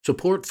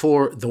Support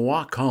for The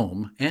Walk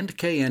Home and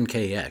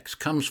KNKX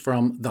comes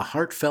from the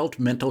Heartfelt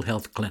Mental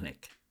Health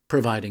Clinic,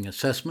 providing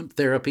assessment,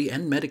 therapy,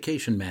 and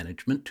medication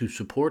management to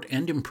support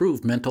and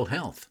improve mental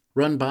health,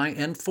 run by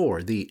and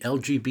for the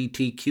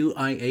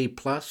LGBTQIA+,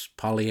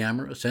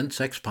 polyamorous, and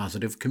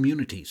sex-positive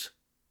communities.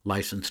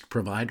 Licensed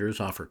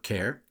providers offer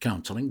care,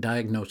 counseling,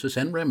 diagnosis,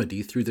 and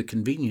remedy through the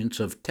convenience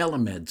of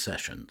telemed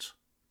sessions.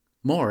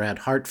 More at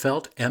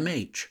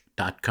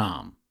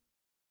heartfeltmh.com.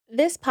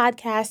 This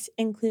podcast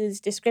includes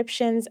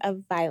descriptions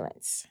of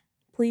violence.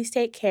 Please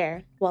take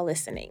care while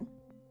listening.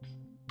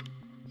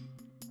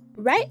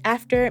 Right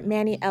after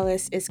Manny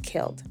Ellis is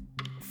killed,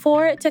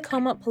 4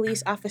 Tacoma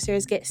police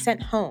officers get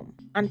sent home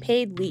on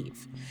paid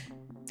leave.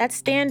 That's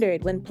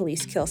standard when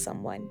police kill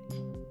someone.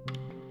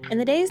 In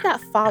the days that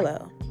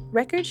follow,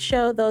 records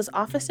show those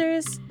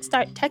officers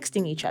start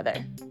texting each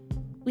other.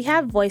 We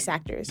have voice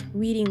actors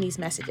reading these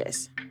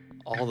messages.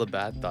 All the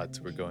bad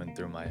thoughts were going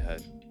through my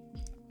head,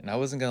 and I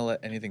wasn't going to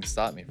let anything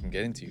stop me from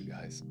getting to you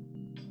guys.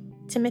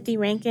 Timothy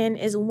Rankin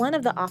is one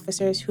of the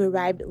officers who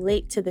arrived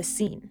late to the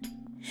scene.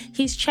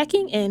 He's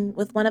checking in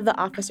with one of the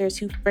officers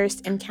who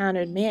first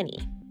encountered Manny,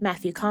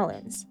 Matthew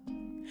Collins.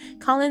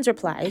 Collins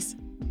replies,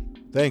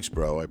 "Thanks,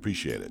 bro. I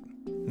appreciate it."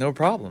 No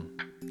problem.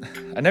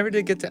 I never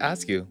did get to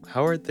ask you,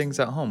 how are things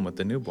at home with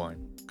the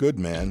newborn? Good,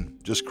 man.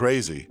 Just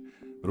crazy.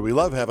 But we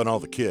love having all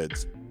the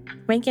kids.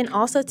 Rankin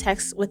also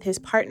texts with his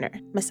partner,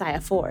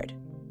 Messiah Ford.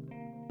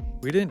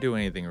 We didn't do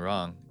anything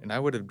wrong, and I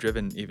would have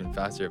driven even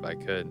faster if I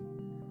could.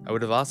 I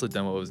would have also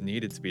done what was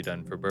needed to be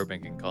done for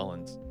Burbank and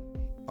Collins.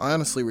 I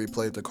honestly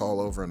replayed the call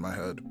over in my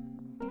head.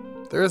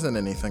 There isn't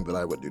anything that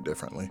I would do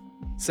differently.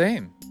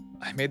 Same.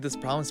 I made this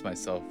promise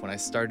myself when I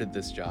started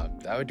this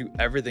job that I would do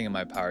everything in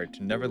my power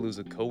to never lose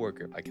a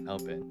coworker if I can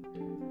help it.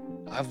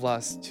 I've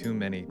lost too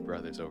many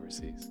brothers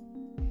overseas.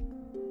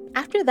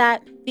 After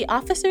that, the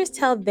officers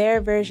tell their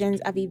versions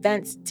of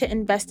events to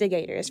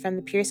investigators from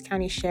the Pierce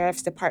County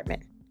Sheriff's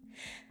Department.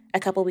 A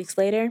couple weeks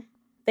later,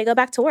 they go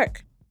back to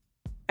work.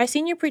 Our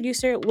senior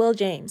producer, Will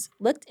James,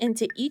 looked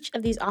into each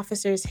of these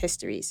officers'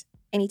 histories,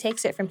 and he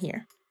takes it from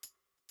here.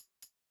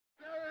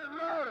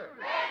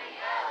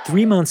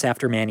 3 months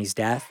after Manny's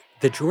death,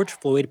 the George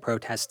Floyd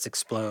protests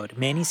explode,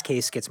 Manny's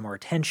case gets more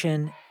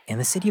attention, and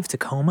the city of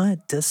Tacoma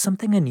does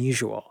something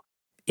unusual.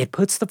 It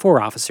puts the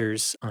 4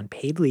 officers on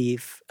paid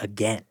leave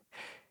again.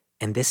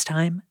 And this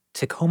time,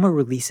 Tacoma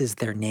releases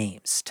their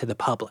names to the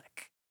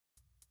public.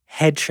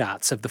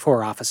 Headshots of the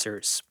 4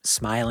 officers,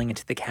 smiling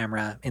into the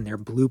camera in their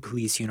blue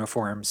police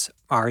uniforms,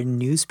 are in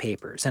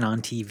newspapers and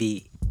on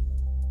TV.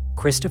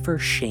 Christopher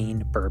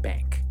Shane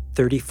Burbank,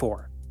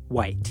 34,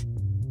 white.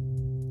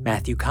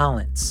 Matthew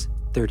Collins,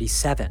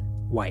 37,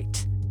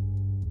 white.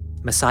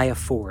 Messiah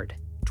Ford,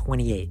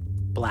 28,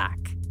 black.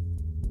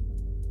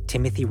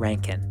 Timothy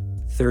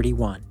Rankin,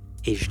 31,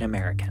 Asian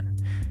American.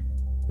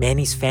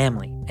 Manny's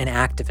family and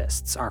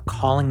activists are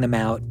calling them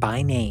out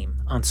by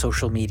name on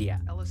social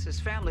media. Ellis's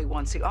family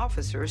wants the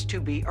officers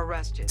to be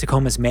arrested.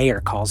 Tacoma's mayor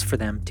calls for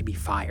them to be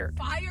fired.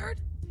 Fired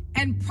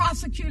and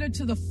prosecuted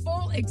to the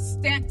full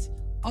extent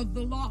of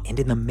the law. And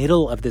in the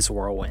middle of this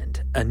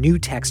whirlwind, a new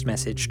text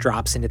message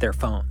drops into their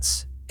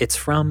phones. It's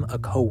from a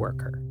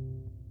coworker.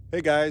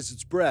 "Hey guys,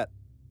 it's Brett.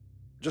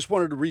 Just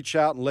wanted to reach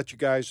out and let you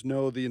guys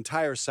know the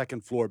entire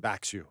second floor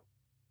backs you."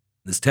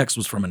 This text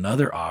was from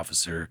another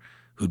officer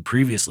who'd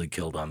previously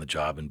killed on the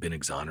job and been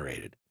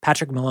exonerated.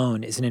 Patrick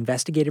Malone is an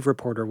investigative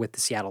reporter with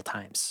the Seattle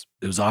Times.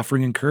 It was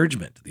offering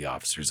encouragement to the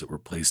officers that were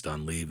placed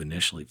on leave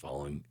initially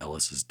following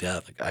Ellis's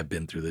death. Like, I've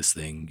been through this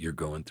thing, you're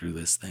going through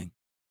this thing.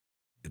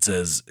 It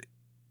says,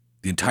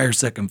 the entire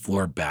second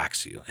floor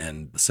backs you.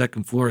 And the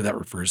second floor, that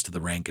refers to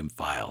the rank and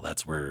file.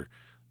 That's where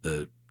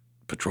the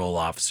patrol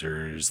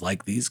officers,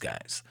 like these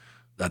guys,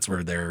 that's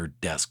where their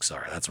desks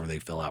are. That's where they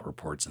fill out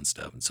reports and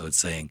stuff. And so it's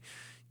saying,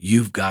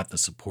 you've got the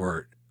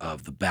support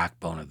of the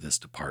backbone of this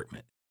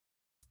department.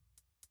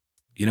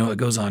 You know, it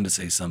goes on to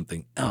say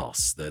something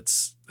else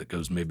that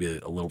goes maybe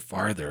a little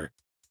farther.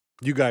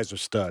 "You guys are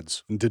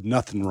studs and did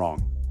nothing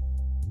wrong."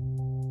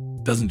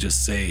 It doesn't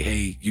just say,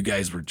 hey, you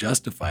guys were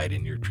justified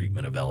in your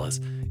treatment of Ellis.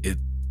 It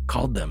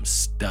called them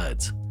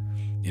studs.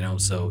 You know,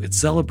 so it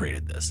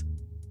celebrated this.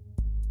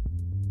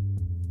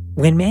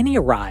 When Manny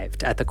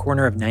arrived at the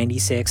corner of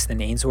 96th and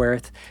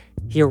Ainsworth,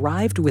 he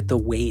arrived with the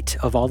weight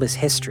of all this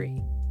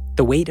history.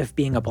 The weight of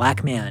being a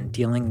black man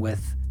dealing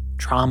with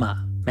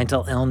trauma,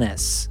 mental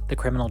illness, the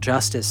criminal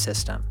justice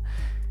system.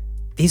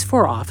 These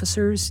 4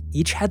 officers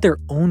each had their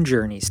own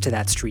journeys to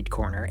that street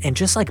corner, and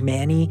just like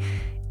Manny,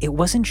 it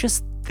wasn't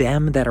just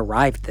them that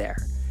arrived there.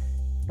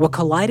 What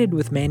collided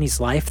with Manny's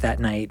life that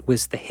night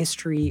was the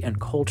history and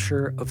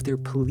culture of their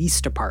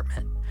police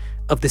department,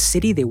 of the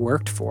city they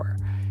worked for,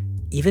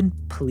 even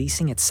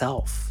policing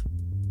itself.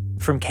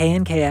 From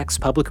KNKX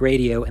Public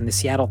Radio and the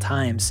Seattle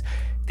Times,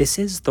 this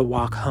is The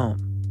Walk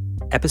Home,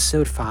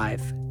 Episode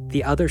 5,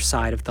 The Other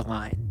Side of the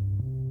Line.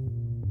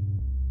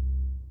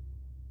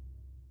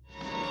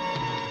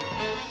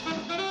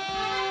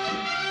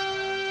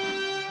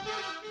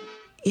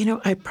 You know,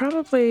 I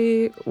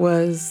probably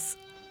was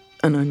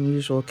an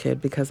unusual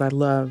kid because I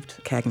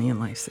loved Cagney and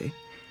Lacey.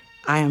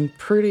 I am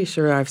pretty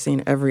sure I've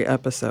seen every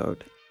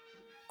episode.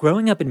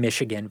 Growing up in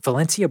Michigan,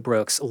 Valencia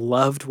Brooks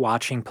loved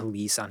watching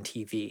police on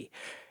TV,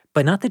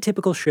 but not the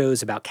typical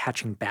shows about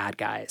catching bad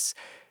guys.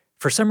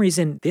 For some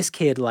reason, this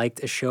kid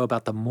liked a show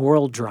about the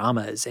moral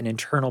dramas and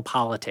internal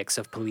politics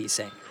of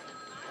policing.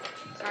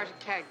 Sergeant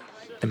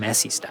Cagney. The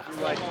messy stuff.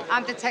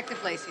 I'm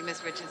Detective Lacey,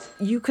 Miss Richards.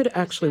 You could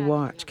actually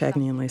watch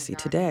Cagney and Lacey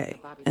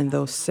today, and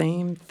those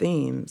same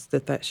themes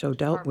that show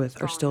dealt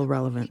with are still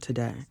relevant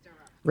today.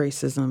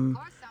 Racism,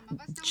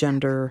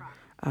 gender,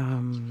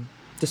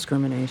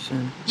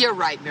 discrimination. You're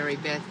right, Mary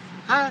Beth.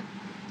 Huh?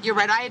 You're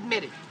right, I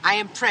admit it. I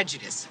am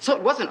prejudiced. So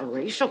it wasn't a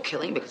racial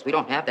killing because we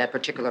don't have that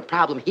particular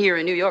problem here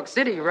in New York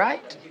City,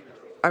 right?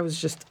 I was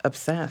just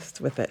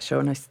obsessed with that show,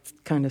 and I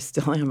kind of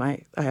still am.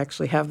 I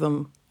actually have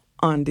them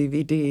on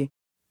DVD.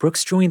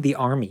 Brooks joined the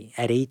Army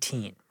at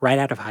 18, right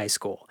out of high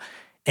school,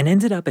 and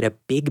ended up at a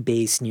big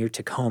base near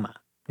Tacoma,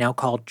 now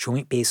called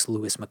Joint Base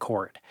Lewis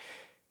McChord.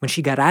 When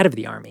she got out of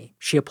the Army,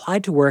 she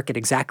applied to work at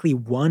exactly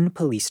one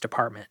police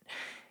department.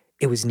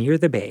 It was near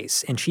the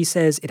base, and she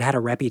says it had a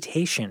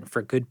reputation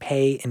for good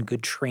pay and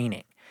good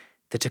training,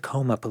 the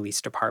Tacoma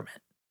Police Department.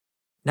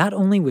 Not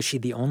only was she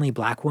the only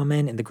black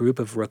woman in the group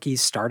of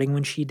rookies starting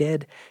when she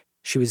did,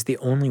 she was the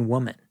only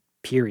woman,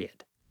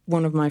 period.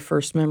 One of my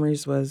first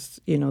memories was,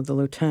 the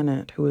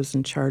lieutenant who was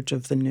in charge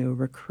of the new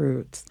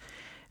recruits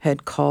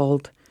had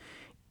called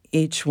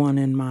each one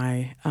in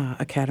my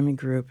academy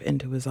group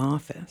into his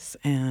office.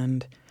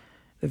 And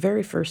the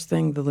very first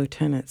thing the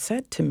lieutenant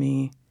said to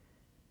me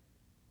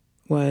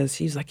was,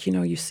 he's like,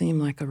 you seem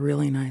like a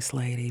really nice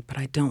lady, but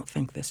I don't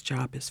think this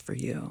job is for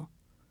you.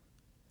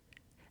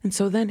 And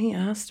so then he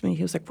asked me,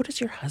 he was like, what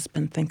does your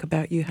husband think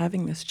about you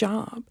having this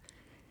job?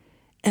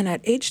 And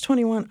at age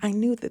 21, I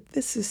knew that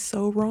this is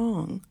so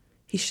wrong.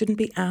 He shouldn't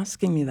be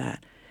asking me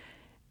that.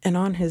 And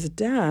on his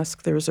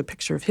desk, there was a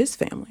picture of his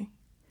family.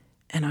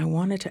 And I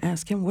wanted to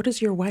ask him, what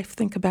does your wife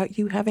think about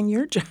you having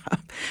your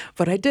job?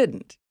 But I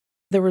didn't.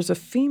 There was a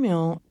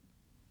female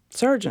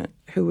sergeant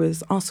who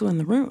was also in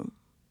the room,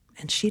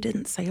 and she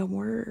didn't say a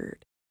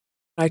word.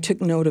 I took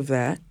note of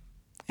that,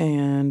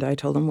 and I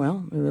told him,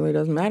 well, it really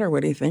doesn't matter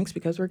what he thinks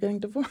because we're getting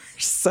divorced.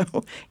 So,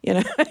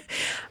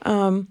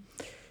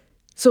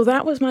 So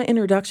that was my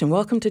introduction.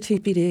 Welcome to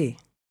TPD.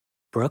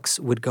 Brooks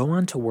would go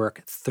on to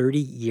work 30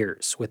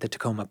 years with the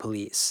Tacoma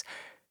Police.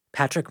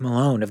 Patrick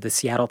Malone of the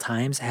Seattle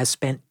Times has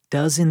spent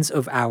dozens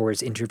of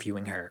hours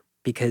interviewing her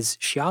because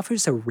she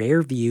offers a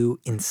rare view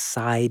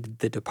inside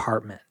the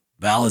department.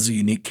 Val is a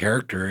unique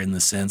character in the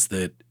sense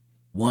that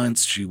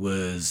once she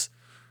was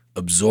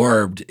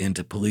absorbed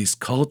into police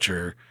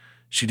culture,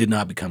 she did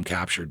not become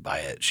captured by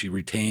it. She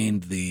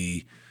retained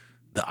the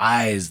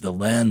eyes, the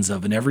lens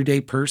of an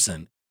everyday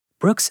person.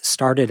 Brooks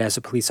started as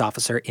a police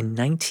officer in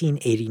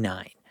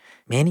 1989.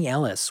 Manny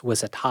Ellis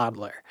was a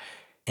toddler,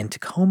 and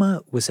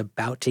Tacoma was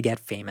about to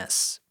get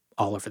famous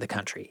all over the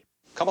country.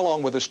 Come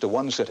along with us to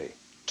one city,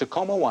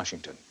 Tacoma,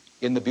 Washington,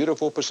 in the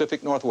beautiful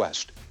Pacific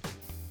Northwest.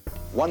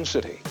 One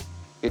city.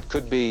 It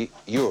could be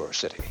your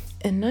city.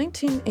 In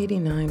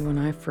 1989, when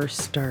I first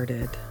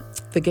started,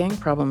 the gang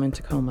problem in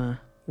Tacoma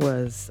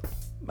was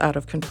out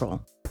of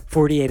control.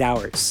 48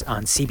 Hours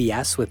on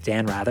CBS with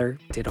Dan Rather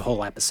did a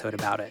whole episode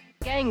about it.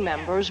 Gang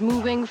members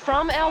moving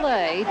from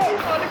L.A.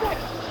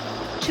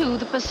 to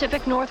the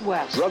Pacific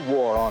Northwest. Drug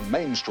war on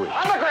Main Street.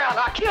 On the ground,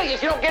 I'll kill you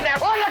if you don't get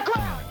that. On the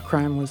ground!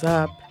 Crime was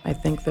up. I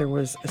think there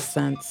was a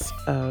sense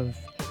of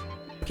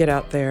get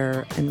out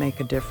there and make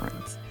a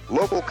difference.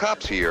 Local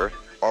cops here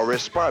are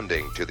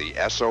responding to the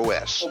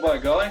SOS. Oh, by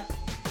golly.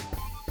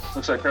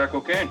 Looks like crack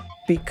cocaine.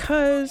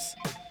 Because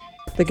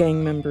the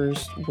gang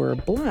members were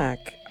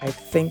black, I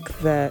think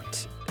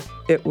that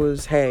it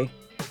was, hey,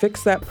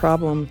 fix that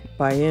problem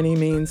by any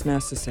means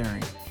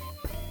necessary.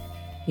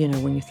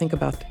 When you think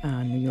about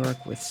New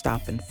York with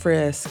stop and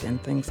frisk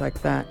and things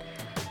like that,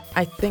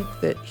 I think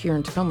that here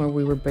in Tacoma,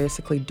 we were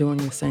basically doing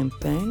the same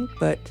thing,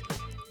 but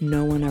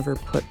no one ever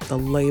put the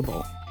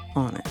label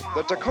on it.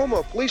 The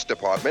Tacoma Police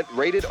Department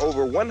raided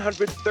over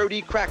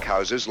 130 crack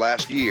houses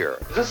last year.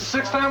 Is this the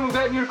sixth time we've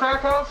gotten you to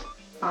crack house?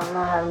 No,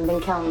 I haven't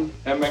been counting.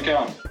 Haven't been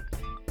counting.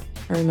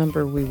 I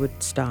remember we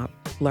would stop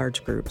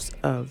large groups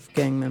of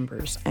gang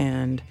members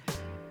and,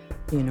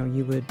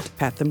 you would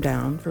pat them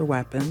down for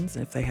weapons.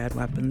 If they had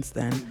weapons,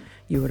 then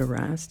you would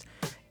arrest.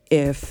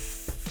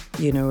 If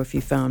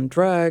you found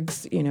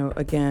drugs,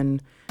 again,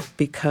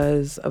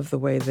 because of the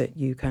way that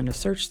you kind of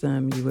searched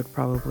them, you would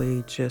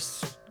probably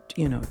just,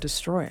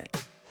 destroy it.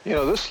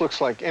 This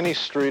looks like any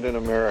street in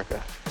America,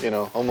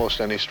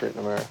 almost any street in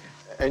America.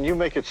 And you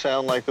make it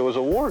sound like there was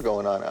a war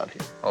going on out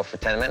here. Oh, for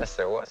 10 minutes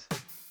there was.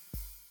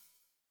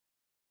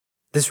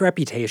 This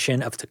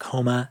reputation of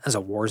Tacoma as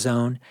a war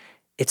zone,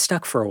 it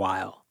stuck for a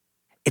while.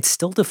 It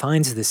still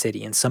defines the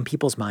city in some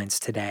people's minds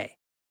today.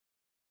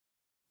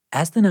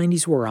 As the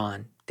 90s wore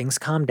on, things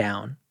calmed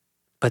down,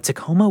 but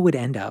Tacoma would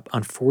end up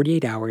on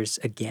 48 Hours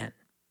again,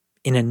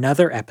 in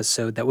another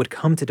episode that would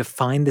come to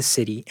define the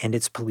city and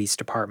its police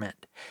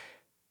department.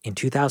 In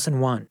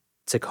 2001,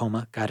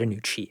 Tacoma got a new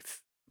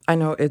chief. I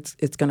know it's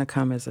going to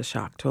come as a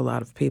shock to a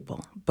lot of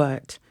people,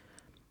 but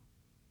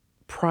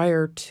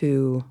prior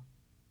to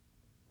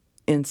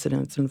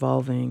incidents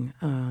involving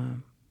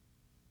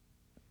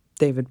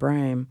David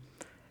Brame,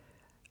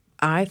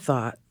 I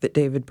thought that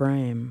David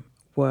Brame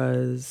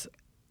was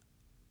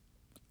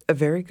a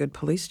very good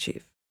police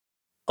chief.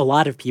 A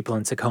lot of people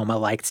in Tacoma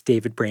liked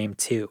David Brame,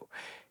 too.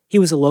 He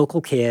was a local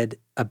kid,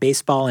 a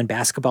baseball and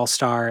basketball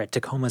star at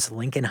Tacoma's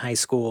Lincoln High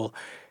School,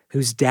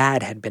 whose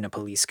dad had been a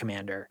police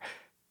commander.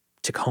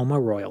 Tacoma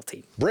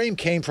royalty. Brame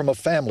came from a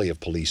family of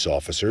police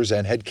officers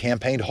and had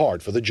campaigned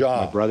hard for the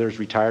job. My brother's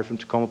retired from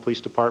Tacoma Police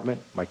Department.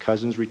 My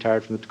cousin's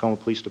retired from the Tacoma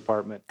Police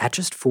Department. At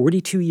just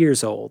 42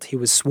 years old, he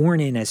was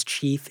sworn in as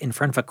chief in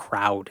front of a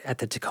crowd at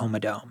the Tacoma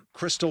Dome.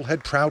 Crystal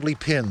had proudly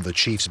pinned the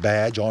chief's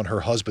badge on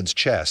her husband's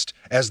chest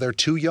as their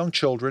two young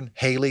children,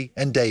 Haley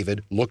and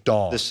David, looked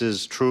on. This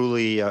is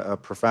truly a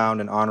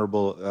profound and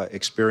honorable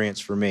experience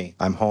for me.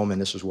 I'm home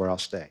and this is where I'll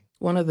stay.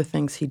 One of the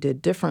things he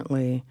did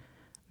differently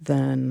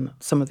than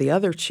some of the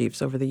other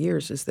chiefs over the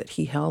years is that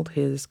he held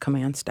his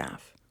command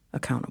staff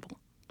accountable.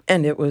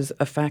 And it was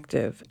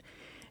effective.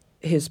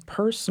 His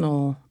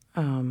personal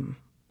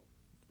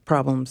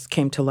problems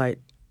came to light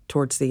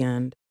towards the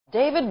end.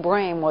 David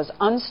Brame was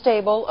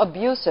unstable,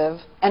 abusive,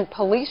 and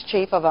police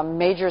chief of a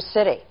major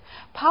city.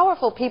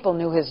 Powerful people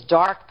knew his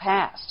dark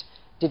past.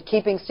 Did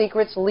keeping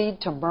secrets lead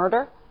to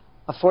murder?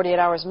 A 48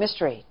 Hours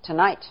mystery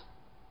tonight.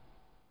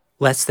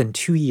 Less than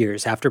 2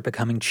 years after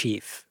becoming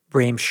chief,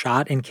 Brame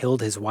shot and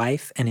killed his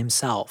wife and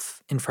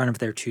himself in front of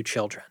their two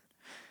children.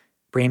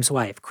 Brame's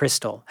wife,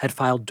 Crystal, had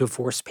filed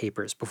divorce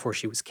papers before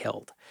she was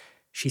killed.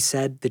 She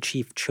said the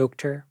chief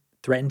choked her,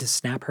 threatened to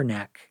snap her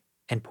neck,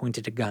 and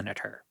pointed a gun at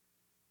her.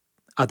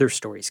 Other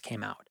stories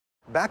came out.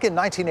 Back in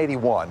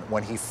 1981,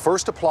 when he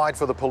first applied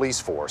for the police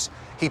force,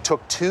 he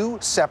took 2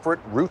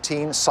 separate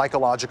routine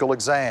psychological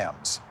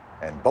exams,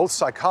 and both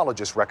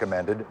psychologists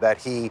recommended that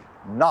he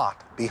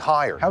not be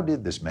hired. How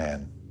did this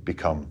man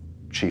become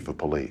chief of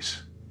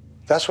police?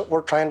 That's what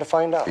we're trying to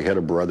find out. He had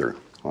a brother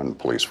on the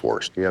police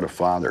force. He had a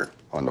father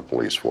on the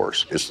police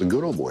force. It's the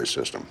good old boy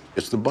system.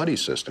 It's the buddy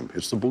system.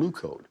 It's the blue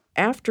code.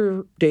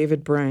 After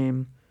David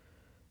Brame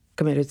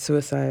committed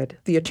suicide,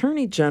 the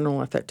Attorney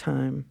General at that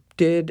time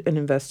did an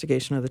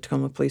investigation of the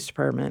Tacoma Police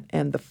Department,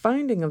 and the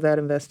finding of that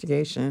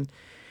investigation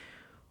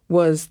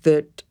was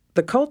that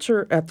the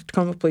culture at the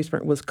Tacoma Police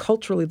Department was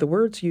culturally, the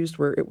words used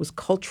were, it was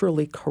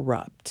culturally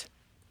corrupt.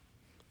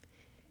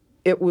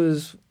 It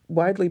was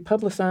widely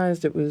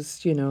publicized. It was,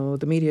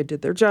 the media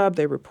did their job.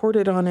 They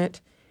reported on it.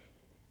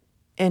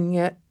 And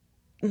yet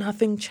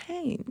nothing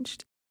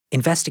changed.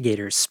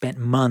 Investigators spent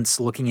months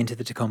looking into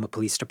the Tacoma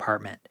Police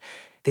Department.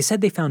 They said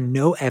they found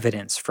no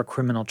evidence for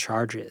criminal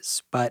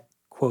charges, but,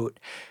 quote,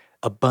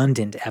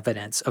 abundant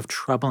evidence of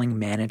troubling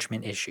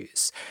management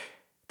issues.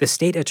 The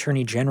state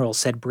attorney general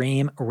said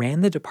Brame ran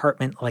the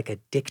department like a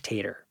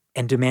dictator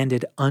and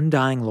demanded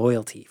undying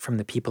loyalty from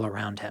the people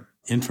around him.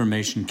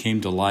 Information came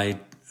to light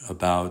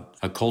about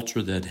a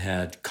culture that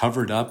had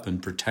covered up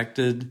and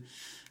protected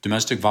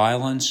domestic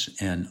violence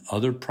and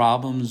other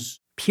problems.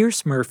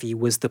 Pierce Murphy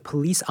was the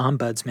police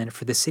ombudsman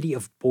for the city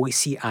of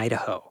Boise,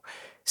 Idaho.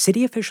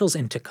 City officials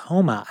in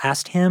Tacoma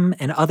asked him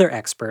and other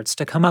experts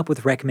to come up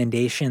with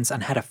recommendations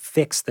on how to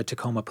fix the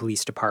Tacoma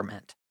Police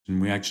Department.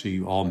 And we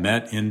actually all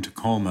met in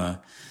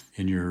Tacoma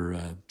in your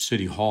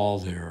city hall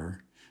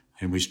there,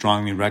 and we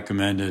strongly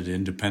recommended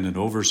independent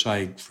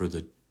oversight for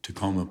the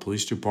Tacoma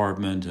Police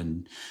Department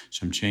and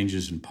some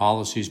changes in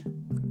policies.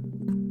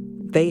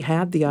 They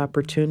had the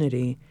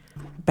opportunity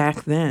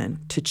back then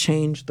to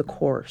change the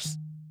course.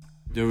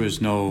 There was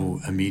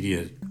no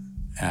immediate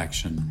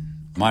action.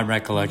 My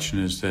recollection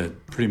is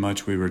that pretty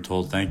much we were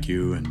told thank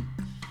you, and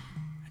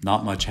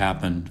not much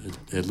happened,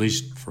 at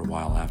least for a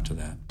while after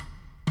that.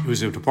 It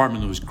was a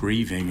department that was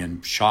grieving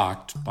and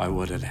shocked by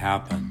what had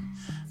happened.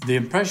 The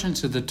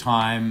impressions at the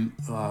time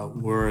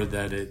were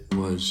that it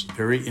was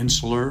very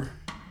insular.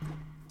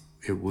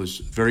 It was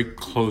very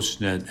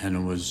close-knit, and it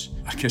was,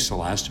 I guess the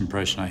last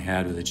impression I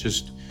had, it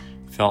just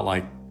felt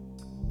like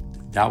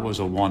that was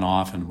a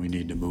one-off and we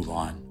need to move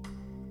on.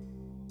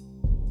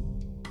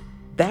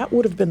 That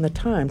would have been the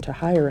time to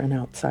hire an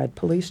outside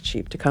police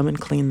chief to come and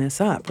clean this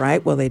up,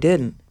 right? Well, they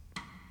didn't.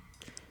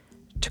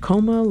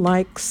 Tacoma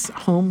likes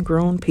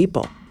homegrown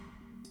people.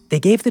 They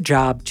gave the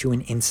job to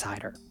an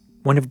insider,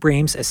 one of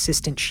Brame's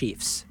assistant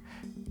chiefs,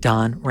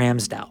 Don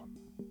Ramsdell.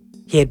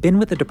 He had been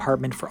with the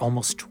department for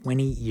almost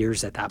 20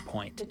 years at that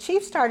point. The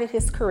chief started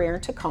his career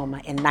in Tacoma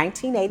in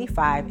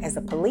 1985 as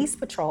a police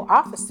patrol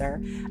officer,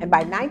 and by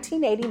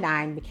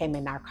 1989 became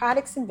a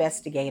narcotics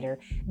investigator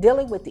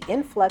dealing with the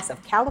influx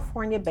of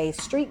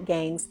California-based street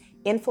gangs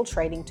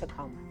infiltrating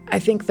Tacoma. I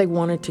think they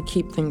wanted to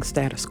keep things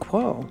status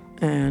quo,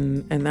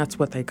 and that's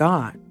what they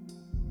got.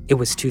 It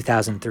was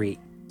 2003.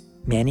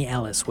 Manny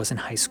Ellis was in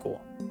high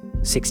school,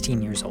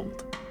 16 years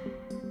old.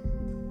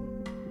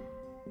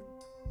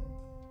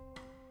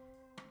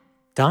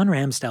 Don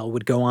Ramsdell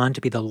would go on to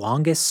be the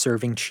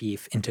longest-serving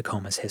chief in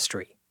Tacoma's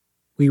history.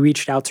 We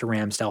reached out to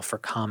Ramsdell for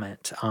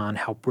comment on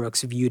how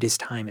Brooks viewed his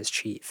time as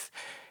chief.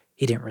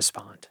 He didn't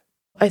respond.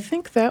 I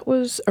think that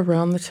was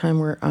around the time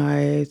where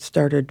I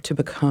started to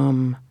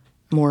become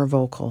more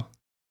vocal.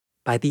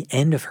 By the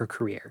end of her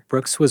career,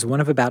 Brooks was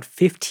one of about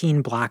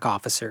 15 black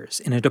officers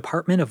in a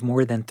department of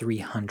more than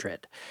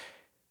 300.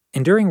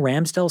 And during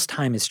Ramsdell's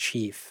time as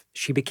chief,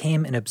 she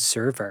became an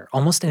observer,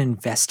 almost an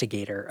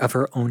investigator of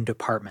her own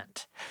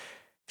department.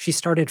 She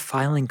started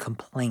filing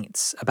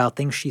complaints about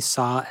things she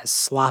saw as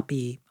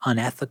sloppy,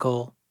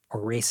 unethical,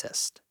 or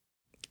racist.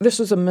 This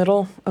was a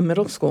middle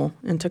school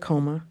in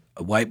Tacoma.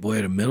 A white boy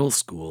at a middle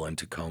school in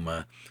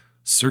Tacoma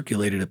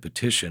circulated a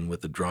petition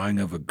with a drawing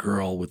of a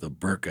girl with a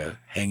burqa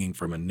hanging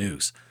from a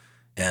noose,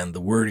 and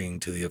the wording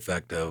to the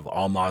effect of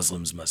 "all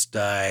Muslims must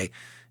die,"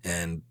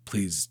 and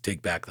 "please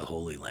take back the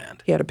Holy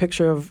Land." He had a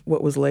picture of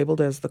what was labeled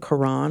as the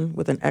Quran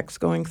with an X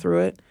going through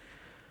it.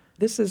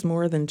 This is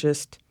more than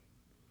just,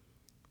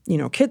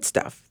 kid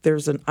stuff.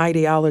 There's an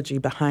ideology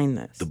behind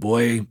this. The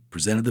boy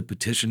presented the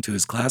petition to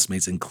his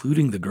classmates,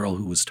 including the girl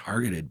who was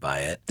targeted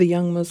by it. The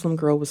young Muslim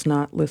girl was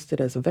not listed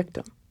as a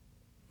victim.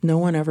 No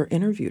one ever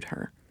interviewed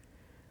her.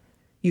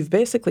 You've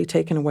basically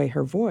taken away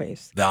her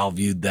voice. Val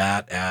viewed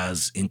that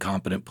as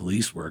incompetent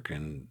police work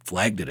and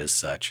flagged it as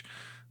such.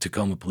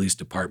 Tacoma Police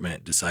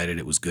Department decided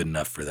it was good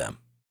enough for them.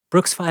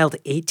 Brooks filed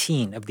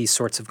 18 of these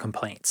sorts of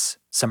complaints,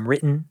 some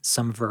written,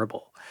 some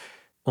verbal.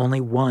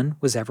 Only one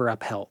was ever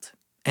upheld,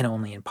 and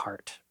only in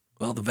part.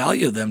 Well, the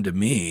value of them to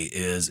me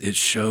is it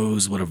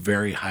shows what a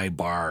very high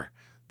bar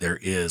there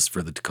is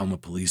for the Tacoma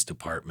Police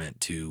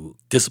Department to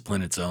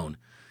discipline its own.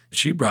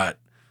 She brought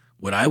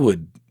what I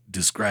would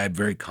describe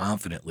very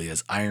confidently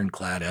as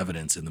ironclad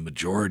evidence in the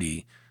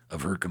majority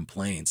of her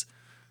complaints,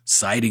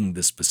 citing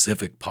the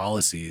specific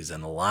policies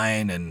and the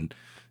line and,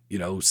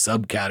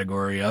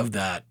 subcategory of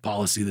that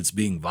policy that's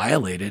being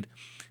violated,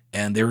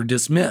 and they were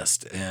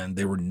dismissed, and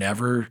they were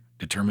never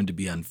determined to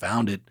be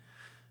unfounded.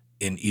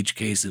 In each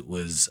case, it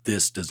was,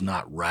 this does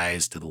not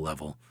rise to the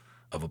level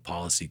of a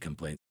policy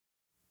complaint.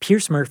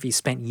 Pierce Murphy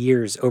spent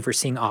years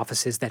overseeing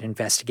offices that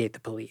investigate the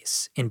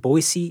police, in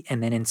Boise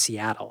and then in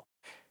Seattle.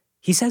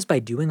 He says by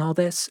doing all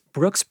this,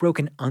 Brooks broke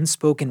an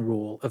unspoken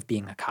rule of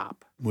being a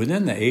cop.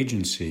 Within the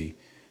agency,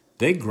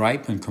 they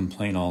gripe and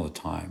complain all the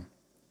time,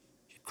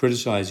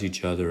 criticize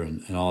each other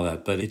and all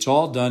that, but it's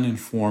all done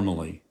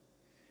informally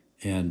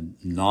and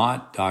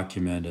not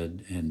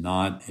documented and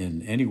not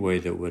in any way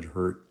that would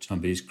hurt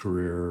somebody's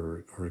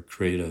career or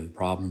create a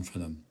problem for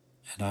them.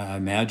 And I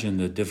imagine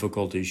the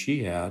difficulty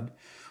she had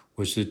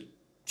was that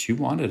she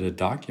wanted it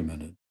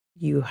documented.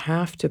 You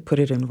have to put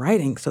it in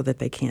writing so that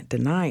they can't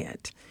deny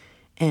it.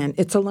 And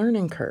it's a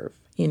learning curve.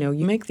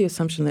 You make the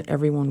assumption that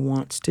everyone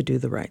wants to do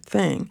the right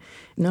thing.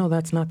 No,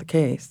 that's not the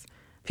case.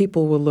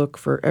 People will look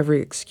for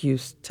every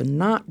excuse to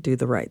not do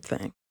the right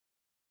thing.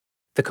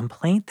 The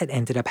complaint that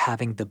ended up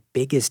having the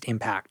biggest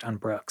impact on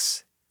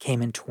Brooks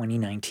came in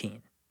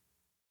 2019.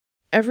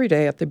 Every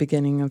day at the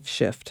beginning of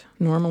shift,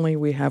 normally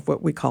we have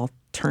what we call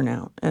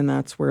turnout, and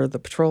that's where the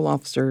patrol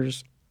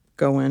officers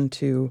go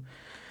into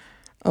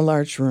a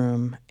large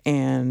room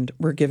and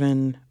we're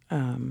given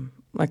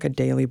like a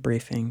daily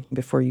briefing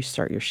before you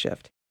start your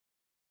shift.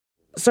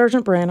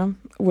 Sergeant Branham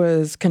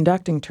was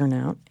conducting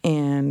turnout,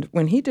 and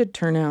when he did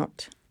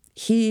turnout,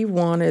 he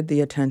wanted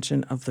the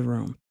attention of the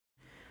room.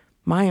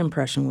 My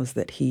impression was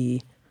that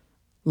he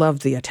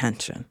loved the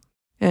attention.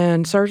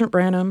 And Sergeant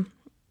Branham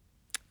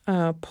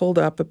pulled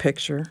up a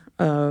picture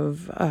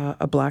of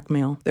a black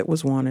male that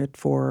was wanted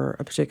for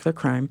a particular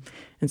crime.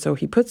 And so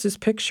he puts his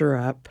picture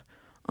up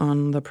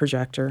on the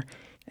projector,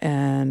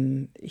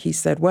 and he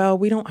said, well,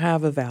 we don't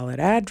have a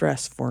valid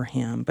address for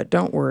him, but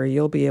don't worry,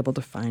 you'll be able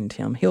to find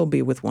him. He'll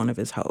be with one of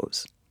his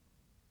hoes.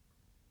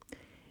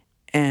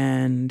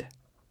 And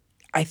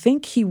I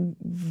think he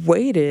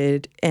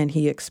waited and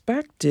he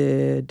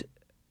expected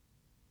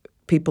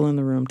people in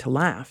the room to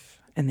laugh,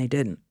 and they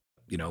didn't.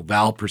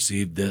 Val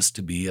perceived this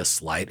to be a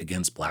slight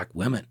against black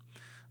women,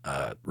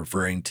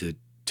 referring to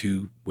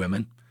two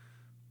women,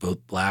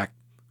 both black,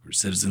 who are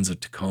citizens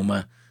of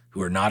Tacoma,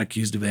 who are not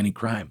accused of any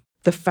crime.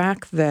 The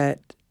fact that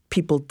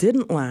people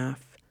didn't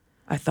laugh,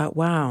 I thought,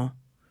 wow,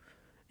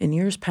 in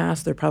years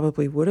past there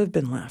probably would have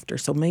been laughter,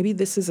 so maybe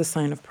this is a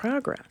sign of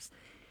progress.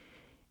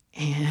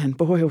 And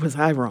boy, was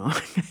I wrong.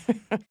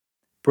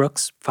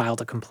 Brooks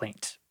filed a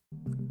complaint.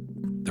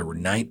 There were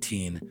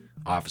 19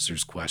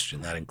 officers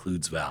questioned. That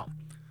includes Val.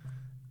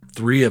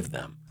 3 of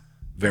them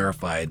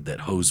verified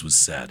that hose was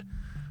said.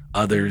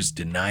 Others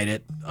denied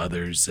it.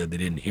 Others said they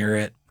didn't hear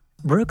it.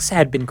 Brooks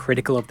had been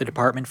critical of the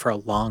department for a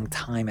long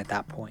time at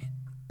that point,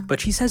 but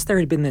she says there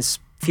had been this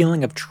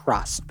feeling of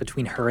trust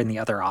between her and the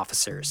other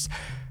officers.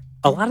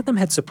 A lot of them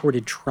had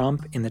supported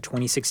Trump in the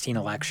 2016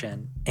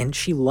 election, and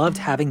she loved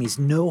having these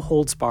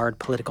no-holds-barred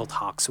political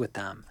talks with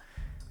them.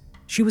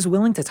 She was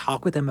willing to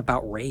talk with them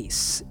about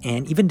race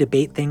and even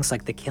debate things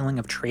like the killing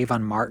of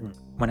Trayvon Martin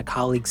when a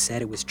colleague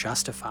said it was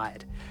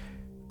justified.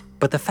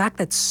 But the fact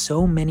that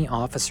so many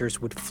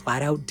officers would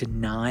flat out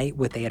deny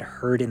what they had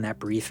heard in that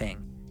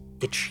briefing,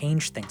 it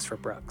changed things for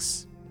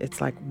Brooks.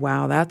 It's like,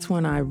 wow, that's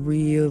when I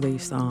really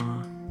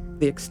saw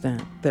the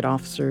extent that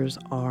officers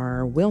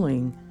are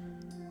willing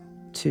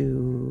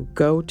to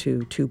go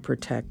to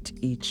protect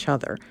each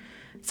other.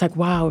 It's like,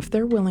 wow, if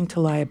they're willing to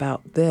lie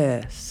about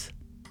this,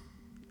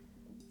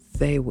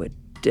 they would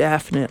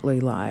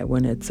definitely lie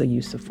when it's a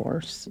use of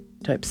force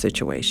type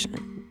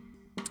situation.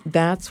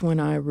 That's when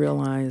I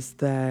realized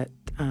that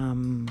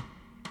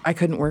I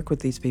couldn't work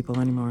with these people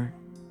anymore.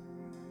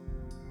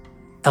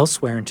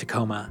 Elsewhere in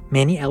Tacoma,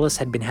 Manny Ellis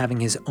had been having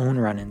his own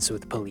run-ins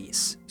with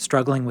police,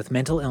 struggling with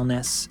mental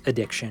illness,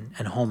 addiction,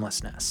 and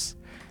homelessness.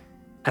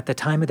 At the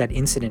time of that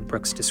incident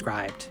Brooks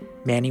described,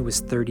 Manny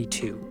was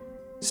 32,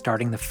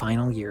 starting the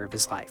final year of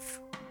his life.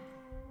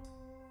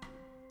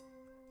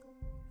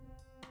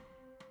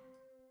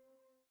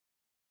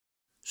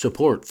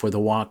 Support for The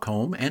Walk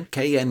Home and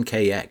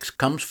KNKX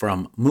comes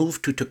from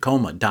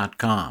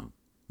MoveToTacoma.com.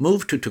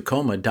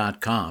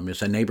 MoveToTacoma.com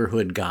is a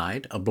neighborhood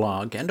guide, a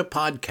blog, and a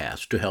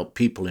podcast to help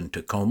people in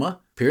Tacoma,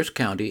 Pierce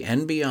County,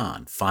 and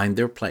beyond find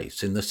their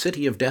place in the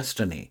city of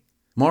destiny.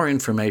 More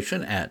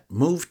information at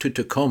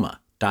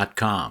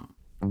MoveToTacoma.com.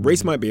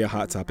 Race might be a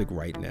hot topic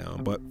right now,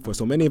 but for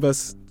so many of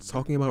us,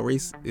 talking about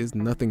race is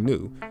nothing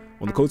new.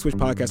 On the Code Switch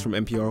podcast from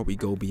NPR, we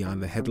go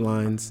beyond the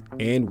headlines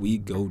and we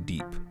go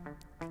deep.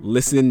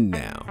 Listen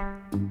now.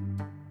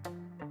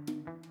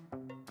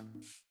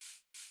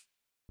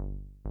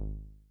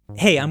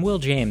 Hey, I'm Will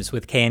James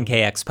with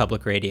KNKX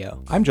Public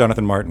Radio. I'm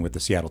Jonathan Martin with the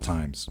Seattle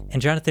Times.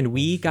 And Jonathan,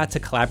 we got to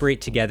collaborate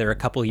together a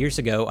couple years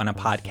ago on a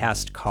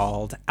podcast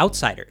called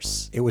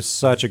Outsiders. It was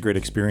such a great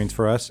experience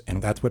for us,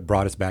 and that's what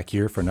brought us back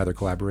here for another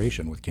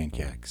collaboration with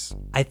KNKX.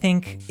 I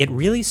think it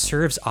really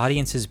serves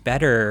audiences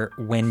better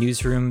when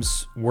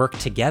newsrooms work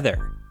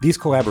together. These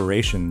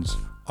collaborations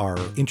are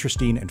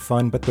interesting and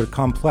fun, but they're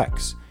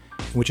complex,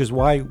 which is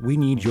why we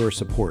need your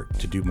support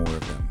to do more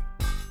of them.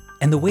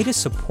 And the way to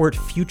support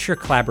future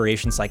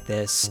collaborations like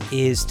this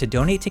is to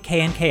donate to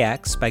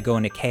KNKX by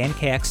going to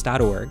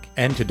knkx.org.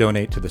 And to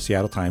donate to the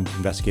Seattle Times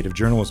Investigative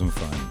Journalism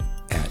Fund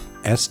at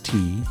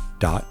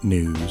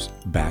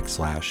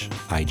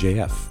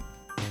st.news/IJF.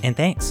 And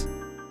thanks.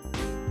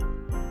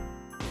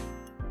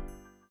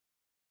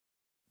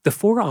 The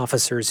 4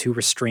 officers who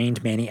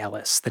restrained Manny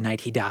Ellis the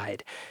night he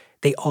died,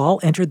 they all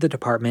entered the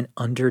department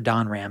under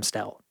Don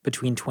Ramsdell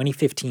between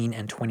 2015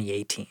 and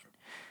 2018.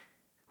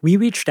 We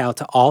reached out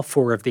to all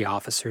 4 of the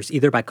officers,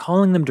 either by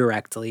calling them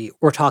directly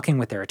or talking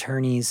with their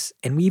attorneys,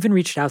 and we even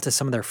reached out to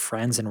some of their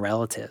friends and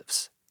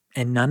relatives,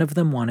 and none of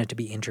them wanted to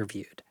be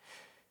interviewed.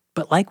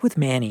 But like with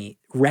Manny,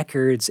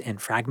 records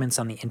and fragments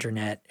on the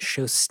internet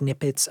show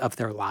snippets of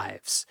their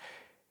lives.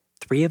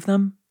 3 of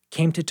them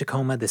came to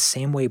Tacoma the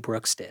same way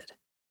Brooks did,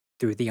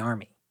 through the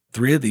Army.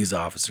 3 of these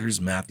officers,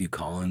 Matthew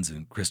Collins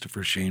and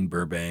Christopher Shane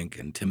Burbank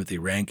and Timothy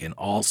Rankin,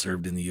 all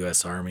served in the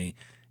U.S. Army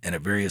and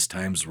at various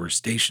times were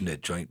stationed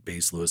at Joint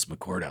Base Lewis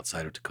McChord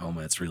outside of Tacoma.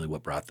 It's really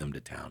what brought them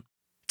to town.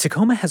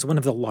 Tacoma has one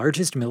of the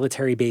largest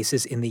military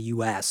bases in the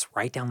U.S.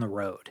 right down the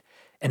road,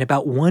 and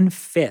about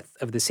 1/5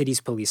 of the city's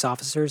police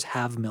officers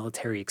have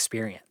military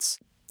experience.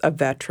 A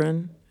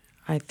veteran,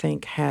 I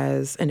think,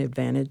 has an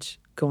advantage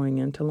going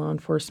into law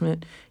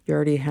enforcement. You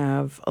already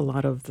have a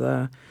lot of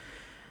the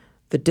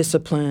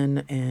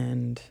discipline,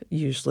 and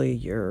usually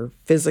you're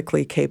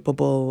physically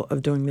capable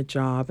of doing the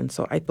job. And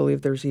so I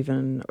believe there's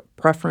even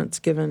preference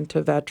given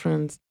to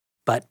veterans.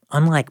 But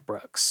unlike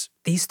Brooks,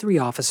 these 3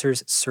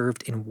 officers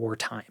served in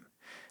wartime.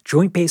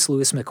 Joint Base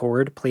Lewis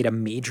McChord played a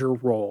major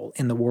role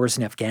in the wars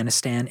in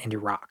Afghanistan and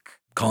Iraq.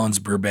 Collins,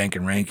 Burbank,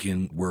 and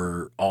Rankin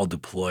were all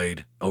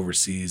deployed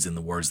overseas in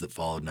the wars that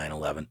followed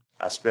 9/11.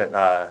 I spent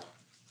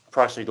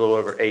approximately a little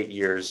over 8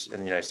 years in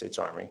the United States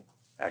Army,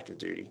 active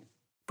duty.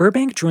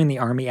 Burbank joined the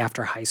Army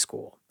after high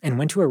school and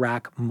went to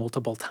Iraq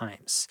multiple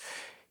times.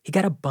 He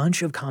got a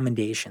bunch of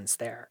commendations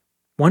there.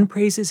 One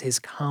praises his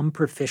calm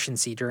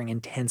proficiency during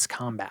intense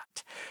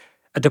combat.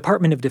 A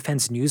Department of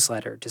Defense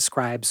newsletter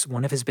describes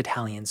one of his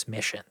battalion's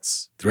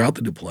missions. Throughout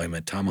the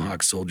deployment,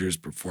 Tomahawk soldiers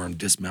performed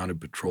dismounted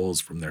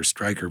patrols from their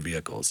Stryker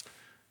vehicles,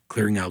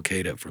 clearing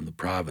al-Qaeda from the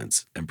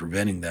province and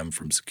preventing them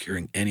from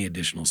securing any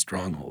additional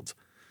strongholds.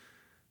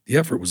 The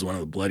effort was one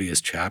of the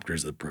bloodiest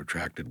chapters of the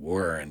protracted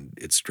war, and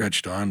it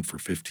stretched on for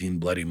 15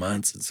 bloody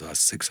months and saw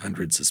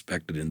 600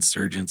 suspected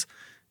insurgents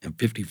and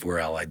 54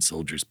 Allied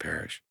soldiers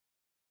perish.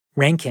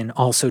 Rankin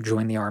also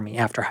joined the Army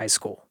after high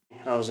school.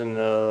 I was in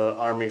the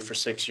Army for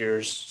 6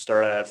 years,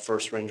 started at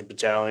 1st Ranger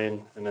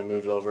Battalion, and then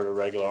moved over to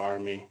regular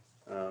Army.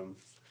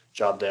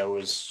 Job there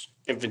was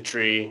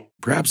infantry.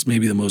 Perhaps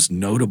maybe the most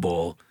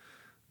notable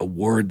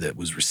award that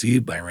was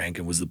received by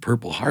Rankin was the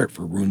Purple Heart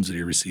for wounds that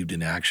he received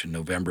in action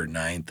November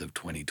 9th of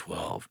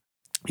 2012.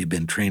 He'd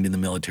been trained in the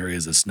military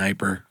as a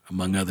sniper,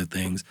 among other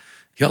things.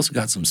 He also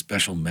got some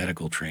special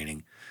medical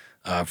training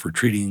for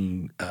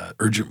treating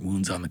urgent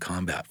wounds on the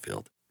combat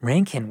field.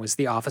 Rankin was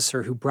the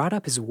officer who brought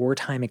up his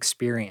wartime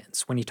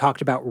experience when he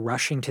talked about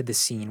rushing to the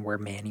scene where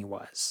Manny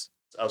was.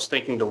 I was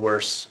thinking the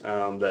worst,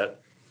 that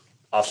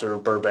Officer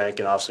Burbank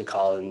and Officer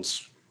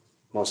Collins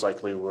most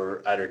likely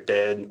were either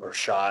dead or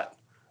shot.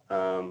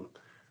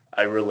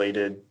 I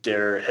related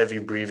their heavy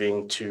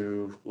breathing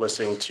to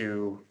listening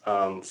to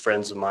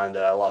friends of mine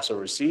that I lost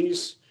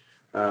overseas,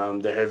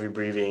 their heavy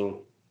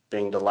breathing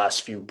being the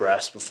last few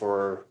breaths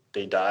before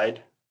they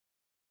died.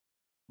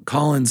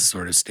 Collins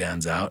sort of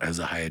stands out as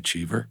a high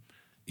achiever.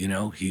 You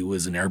know, he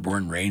was an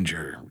airborne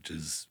ranger, which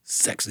is a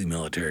sexy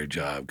military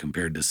job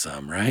compared to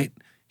some, right?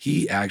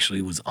 He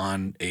actually was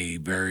on a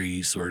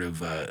very sort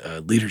of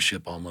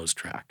leadership almost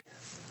track.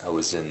 I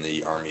was in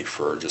the Army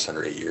for just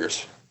under 8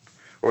 years.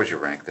 What was your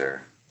rank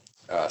there?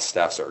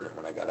 Staff sergeant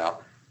when I got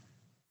out.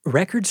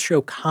 Records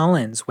show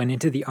Collins went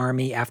into the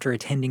Army after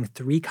attending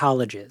 3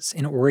 colleges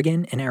in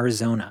Oregon and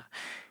Arizona.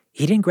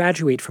 He didn't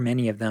graduate from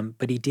any of them,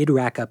 but he did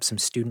rack up some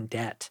student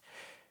debt.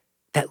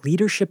 That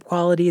leadership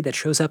quality that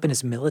shows up in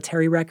his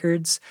military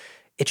records,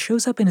 it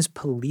shows up in his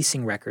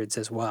policing records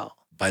as well.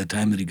 By the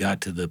time that he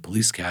got to the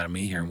police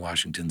academy here in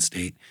Washington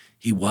State,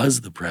 he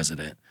was the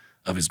president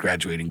of his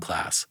graduating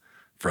class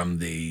from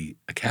the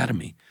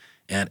academy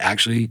and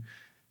actually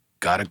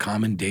got a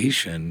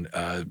commendation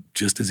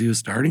just as he was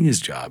starting his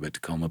job at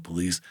Tacoma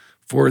Police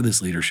for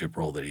this leadership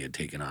role that he had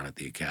taken on at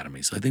the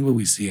academy. So I think what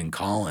we see in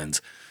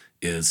Collins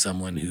is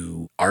someone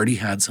who already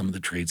had some of the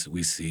traits that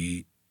we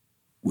see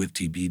with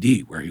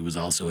TPD, where he was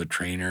also a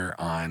trainer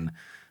on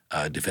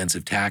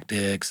defensive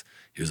tactics.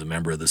 He was a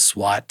member of the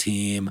SWAT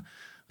team.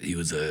 He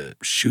was a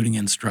shooting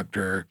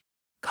instructor.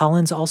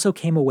 Collins also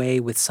came away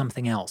with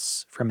something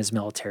else from his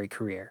military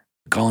career.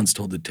 Collins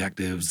told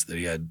detectives that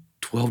he had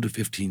 12 to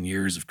 15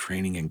 years of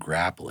training in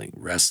grappling,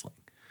 wrestling.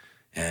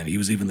 And he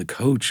was even the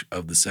coach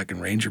of the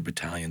 2nd Ranger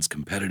Battalion's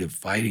competitive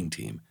fighting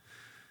team.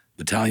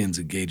 Battalions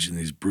engaged in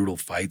these brutal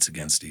fights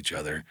against each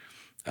other.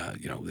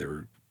 They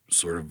were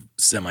sort of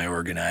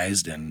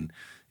semi-organized, and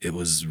it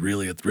was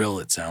really a thrill,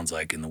 it sounds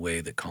like, in the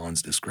way that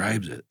Collins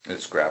describes it.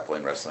 It's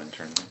grappling, wrestling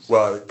tournaments?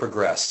 Well, it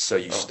progressed. So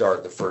you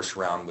start, the first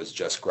round was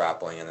just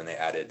grappling, and then they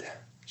added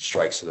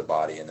strikes to the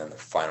body, and then the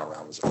final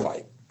round was a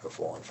fight, a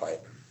full-on fight.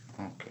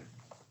 Okay.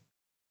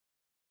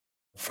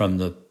 From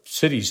the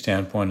city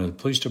standpoint or the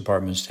police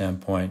department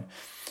standpoint,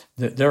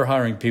 they're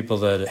hiring people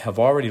that have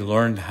already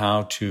learned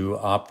how to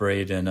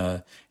operate in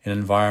an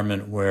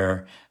environment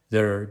where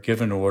they're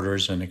given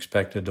orders and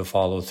expected to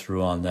follow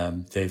through on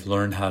them. They've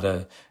learned how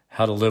to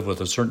live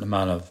with a certain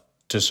amount of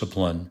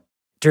discipline.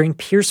 During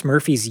Pierce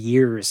Murphy's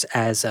years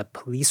as a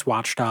police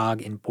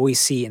watchdog in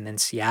Boise and then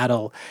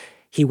Seattle,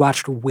 he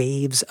watched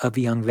waves of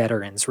young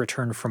veterans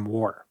return from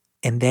war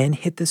and then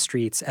hit the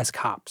streets as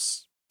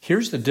cops.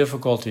 Here's the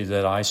difficulty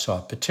that I saw,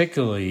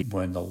 particularly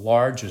when the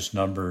largest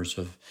numbers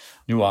of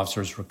new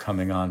officers were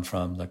coming on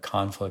from the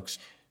conflicts.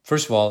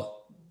 First of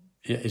all,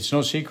 it's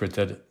no secret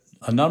that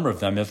a number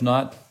of them, if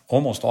not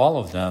almost all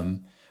of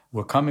them,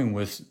 were coming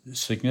with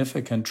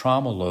significant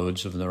trauma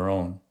loads of their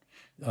own,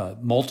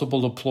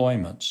 multiple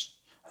deployments.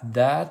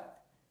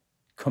 That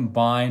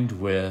combined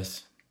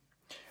with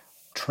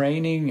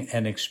training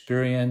and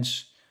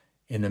experience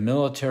in the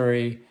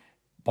military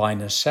by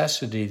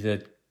necessity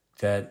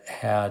that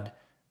had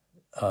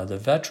the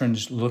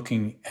veterans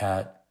looking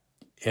at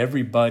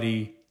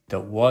everybody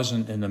that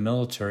wasn't in the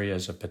military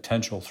as a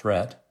potential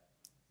threat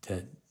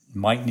that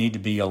might need to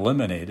be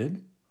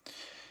eliminated,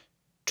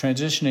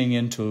 transitioning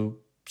into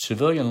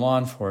civilian law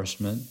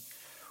enforcement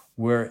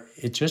where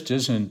it just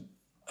isn't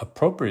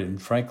appropriate.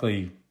 And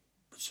frankly,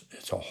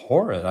 it's a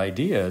horrid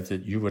idea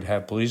that you would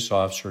have police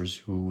officers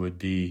who would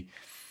be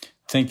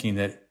thinking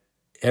that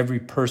every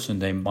person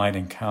they might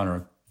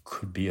encounter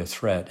could be a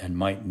threat and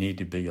might need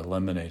to be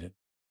eliminated.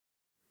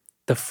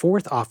 The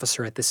 4th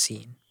officer at the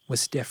scene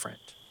was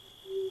different.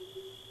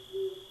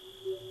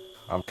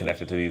 I'm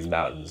connected to these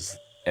mountains,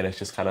 and it's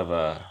just kind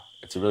of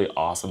it's a really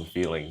awesome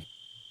feeling.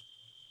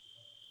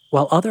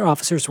 While other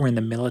officers were in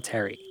the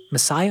military,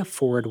 Messiah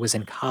Ford was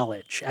in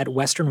college at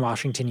Western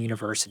Washington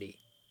University,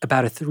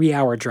 about a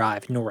 3-hour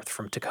drive north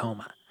from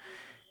Tacoma.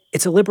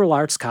 It's a liberal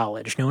arts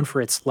college known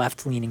for its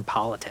left-leaning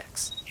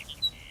politics.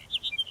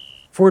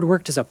 Ford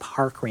worked as a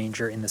park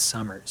ranger in the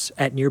summers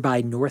at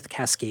nearby North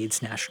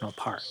Cascades National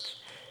Park.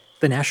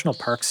 The National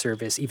Park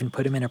Service even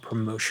put him in a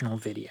promotional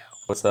video.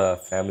 It's a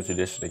family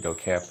tradition to go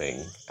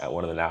camping at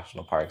one of the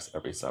national parks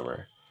every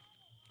summer.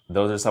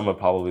 Those are some of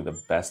probably the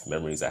best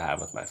memories I have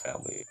with my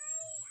family.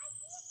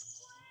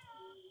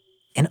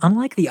 And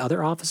unlike the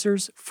other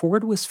officers,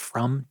 Ford was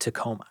from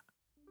Tacoma.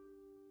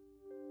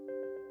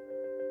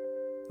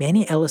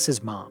 Manny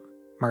Ellis's mom,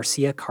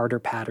 Marcia Carter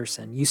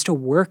Patterson, used to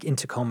work in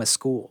Tacoma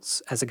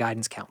schools as a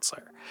guidance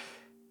counselor.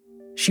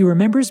 She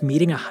remembers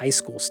meeting a high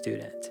school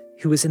student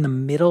who was in the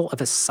middle of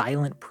a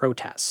silent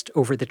protest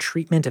over the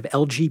treatment of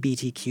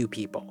LGBTQ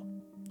people.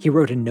 He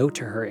wrote a note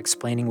to her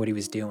explaining what he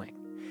was doing.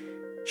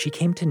 She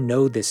came to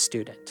know this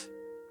student,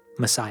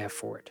 Messiah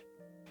Ford.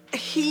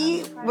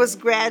 He was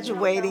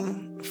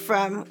graduating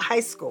from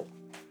high school.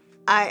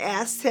 I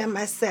asked him,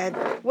 I said,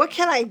 what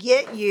can I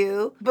get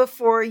you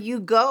before you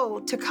go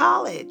to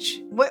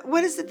college?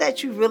 What is it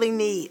that you really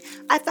need?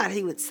 I thought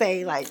he would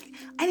say, like,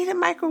 I need a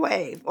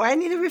microwave or I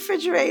need a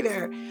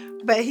refrigerator.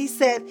 But he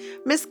said,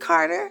 Miss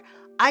Carter,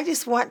 I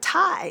just want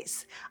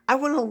ties. I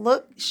want to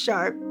look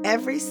sharp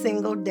every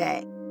single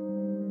day.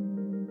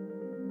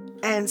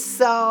 And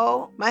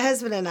so my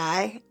husband and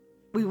I,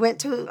 we went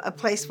to a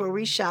place where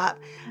we shop,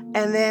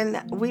 and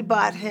then we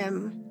bought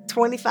him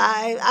 25,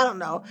 I don't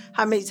know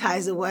how many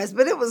ties it was,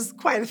 but it was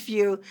quite a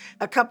few,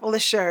 a couple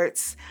of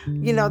shirts,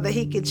 that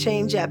he could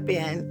change up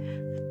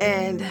in.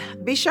 and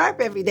be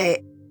sharp every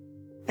day.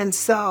 And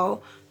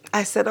so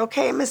I said,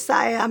 okay,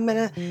 Messiah, I'm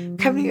going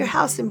to come to your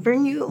house and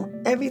bring you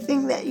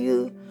everything that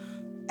you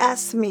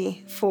asked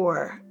me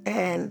for.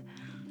 And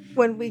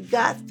when we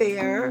got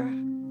there,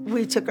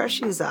 we took our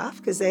shoes off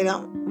because they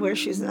don't wear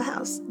shoes in the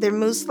house. They're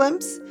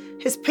Muslims.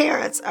 His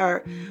parents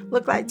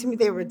looked like to me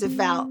they were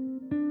devout.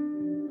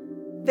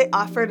 They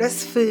offered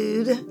us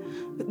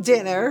food,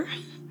 dinner,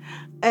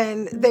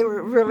 and they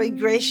were really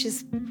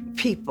gracious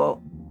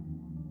people.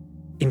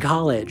 In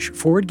college,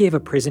 Ford gave a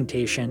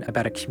presentation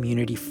about a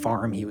community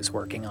farm he was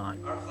working on.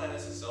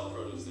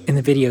 In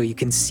the video, you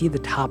can see the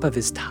top of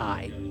his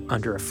tie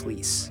under a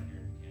fleece.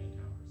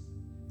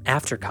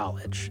 After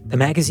college, the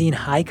magazine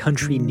High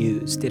Country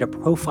News did a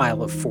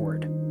profile of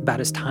Ford about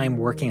his time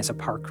working as a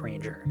park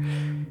ranger.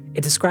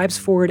 It describes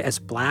Ford as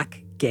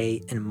black,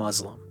 gay, and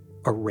Muslim,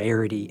 a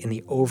rarity in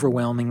the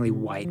overwhelmingly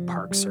white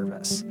Park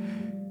Service.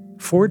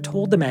 Ford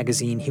told the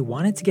magazine he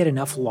wanted to get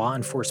enough law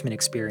enforcement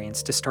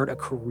experience to start a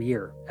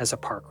career as a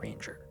park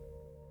ranger.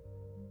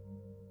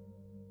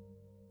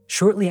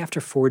 Shortly after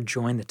Ford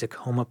joined the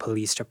Tacoma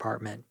Police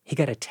Department, he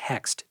got a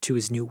text to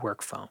his new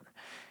work phone.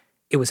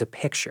 It was a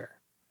picture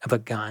of a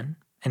gun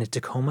and a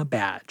Tacoma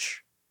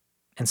badge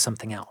and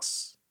something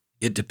else.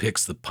 It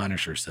depicts the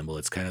Punisher symbol.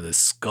 It's kind of this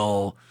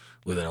skull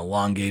with an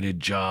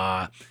elongated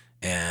jaw,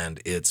 and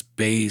it's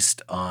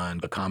based on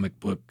a comic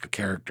book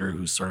character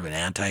who's sort of an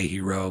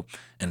anti-hero,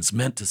 and it's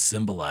meant to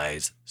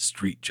symbolize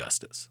street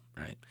justice,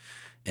 right?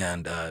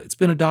 And it's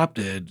been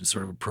adopted,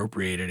 sort of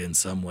appropriated in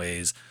some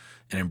ways,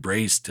 and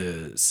embraced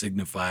to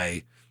signify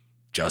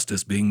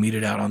justice being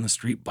meted out on the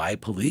street by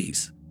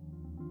police.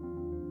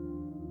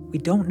 We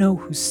don't know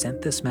who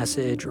sent this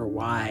message or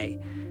why.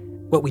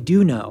 What we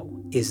do know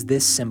is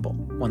this symbol,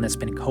 one that's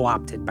been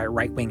co-opted by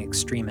right-wing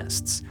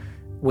extremists,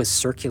 was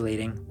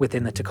circulating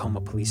within the Tacoma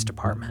Police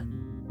Department.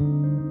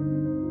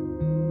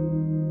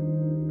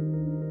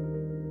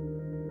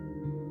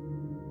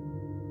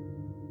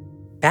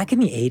 Back in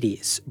the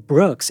 80s,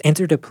 Brooks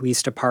entered a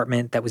police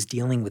department that was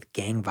dealing with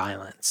gang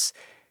violence.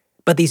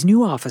 But these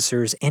new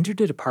officers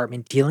entered a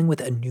department dealing with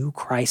a new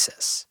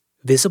crisis: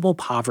 visible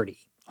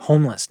poverty,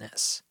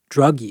 homelessness,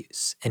 drug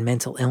use, and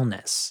mental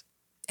illness,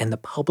 and the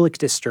public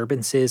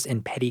disturbances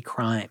and petty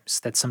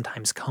crimes that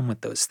sometimes come with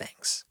those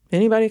things.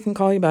 Anybody can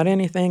call you about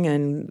anything,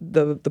 and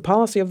the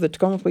policy of the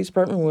Tacoma Police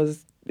Department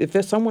was if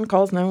someone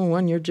calls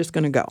 911, you're just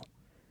going to go,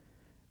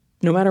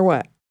 no matter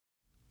what.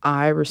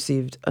 I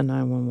received a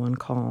 911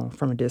 call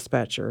from a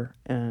dispatcher,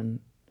 and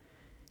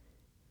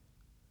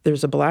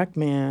there's a black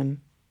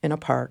man in a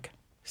park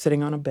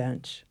sitting on a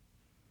bench,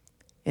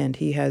 and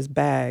he has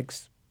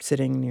bags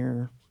sitting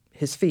near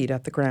his feet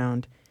at the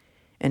ground,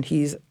 and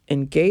he's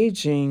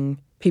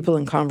engaging people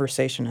in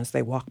conversation as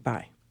they walk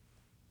by.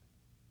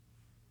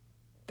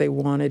 They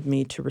wanted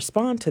me to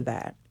respond to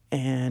that,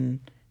 and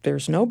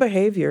there's no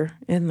behavior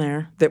in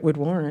there that would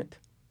warrant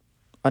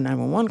a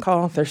 911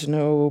 call. There's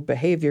no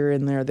behavior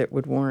in there that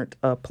would warrant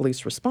a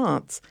police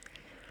response.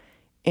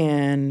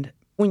 And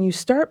when you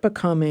start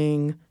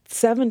becoming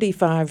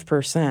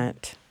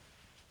 75%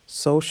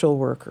 social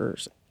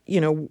workers,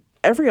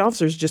 every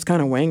officer's just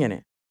kind of winging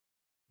it.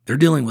 They're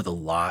dealing with a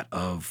lot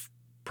of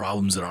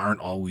problems that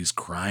aren't always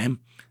crime,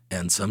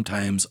 and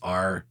sometimes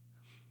are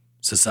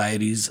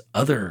society's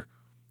other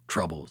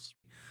troubles.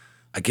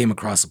 I came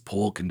across a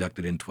poll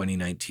conducted in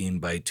 2019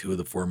 by two of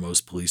the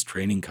foremost police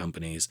training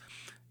companies,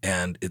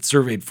 and it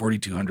surveyed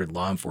 4,200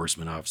 law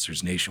enforcement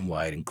officers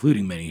nationwide,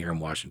 including many here in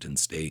Washington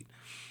state.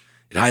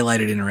 It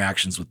highlighted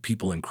interactions with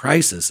people in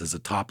crisis as a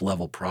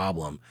top-level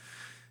problem,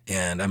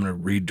 and I'm going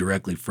to read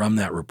directly from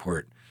that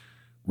report.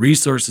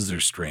 Resources are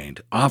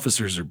strained,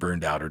 officers are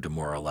burned out or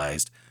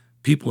demoralized,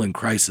 people in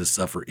crisis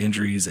suffer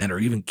injuries and are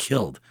even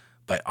killed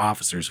by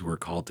officers who are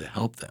called to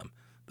help them,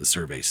 the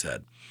survey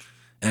said.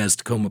 And as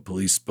Tacoma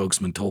police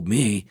spokesman told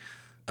me,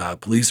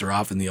 police are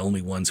often the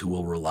only ones who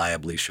will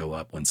reliably show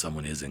up when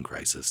someone is in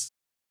crisis.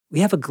 We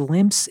have a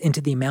glimpse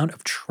into the amount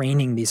of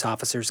training these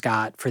officers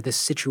got for the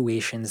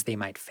situations they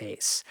might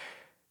face.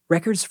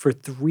 Records for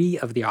 3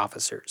 of the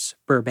officers,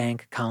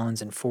 Burbank,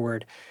 Collins, and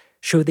Ford,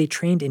 show they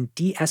trained in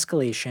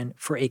de-escalation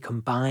for a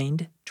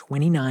combined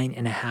 29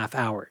 and a half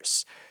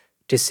hours,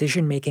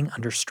 decision-making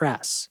under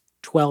stress,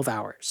 12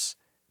 hours,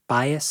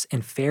 bias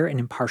and fair and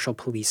impartial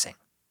policing,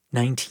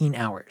 19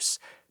 hours,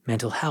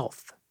 mental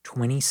health,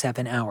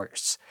 27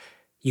 hours,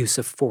 use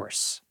of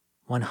force,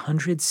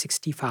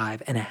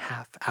 165 and a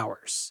half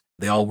hours.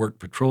 They all worked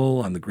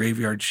patrol on the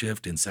graveyard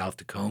shift in South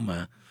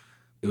Tacoma.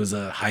 It was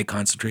a high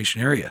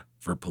concentration area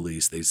for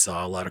police. They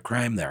saw a lot of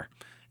crime there,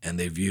 and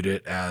they viewed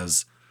it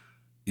as,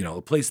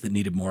 a place that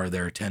needed more of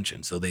their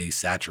attention. So they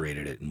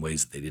saturated it in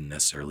ways that they didn't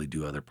necessarily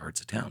do other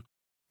parts of town.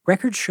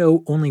 Records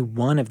show only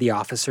one of the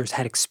officers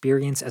had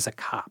experience as a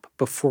cop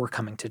before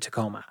coming to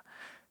Tacoma.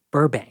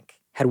 Burbank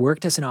had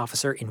worked as an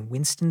officer in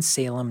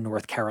Winston-Salem,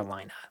 North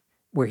Carolina,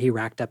 where he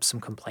racked up some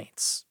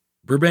complaints.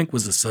 Burbank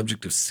was the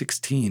subject of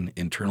 16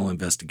 internal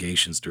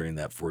investigations during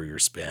that 4-year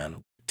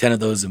span. 10 of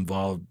those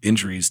involved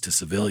injuries to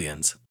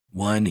civilians.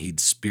 One he'd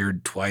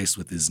speared twice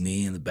with his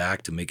knee in the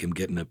back to make him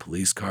get in a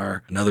police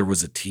car. Another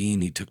was a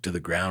teen he took to the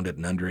ground at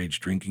an underage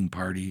drinking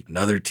party.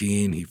 Another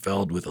teen he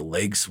felled with a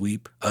leg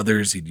sweep.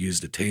 Others he'd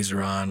used a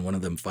taser on, one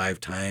of them 5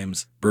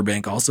 times.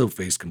 Burbank also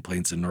faced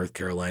complaints in North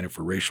Carolina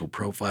for racial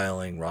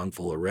profiling,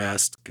 wrongful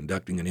arrest,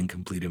 conducting an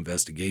incomplete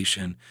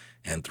investigation,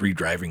 and 3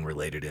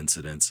 driving-related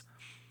incidents.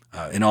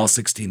 In all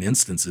 16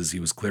 instances, he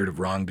was cleared of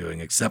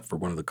wrongdoing except for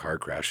one of the car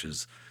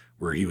crashes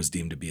where he was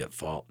deemed to be at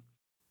fault.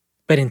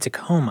 But in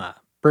Tacoma,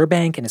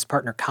 Burbank and his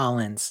partner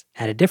Collins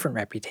had a different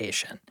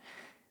reputation.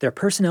 Their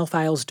personnel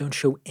files don't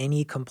show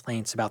any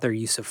complaints about their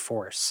use of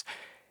force.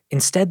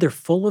 Instead, they're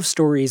full of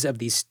stories of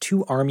these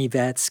 2 Army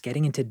vets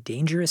getting into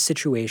dangerous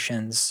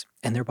situations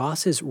and their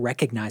bosses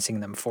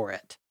recognizing them for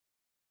it.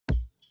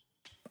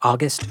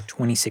 August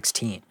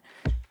 2016,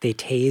 they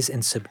tase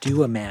and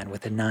subdue a man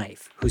with a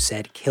knife who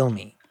said, "Kill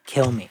me,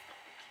 kill me."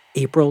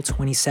 April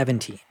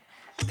 2017,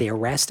 they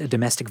arrest a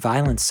domestic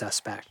violence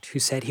suspect who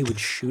said he would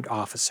shoot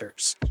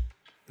officers.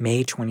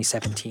 May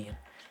 2017,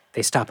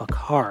 they stop a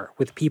car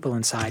with people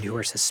inside who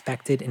are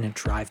suspected in a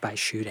drive-by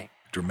shooting.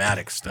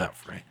 Dramatic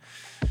stuff, right?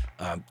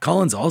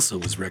 Collins also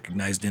was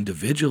recognized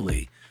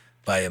individually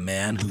by a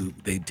man who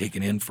they'd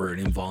taken in for an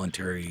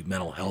involuntary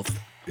mental health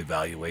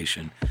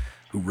evaluation,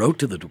 who wrote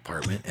to the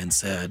department and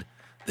said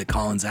that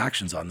Collins'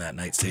 actions on that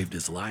night saved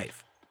his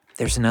life.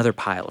 There's another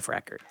pile of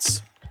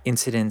records.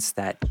 Incidents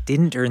that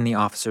didn't earn the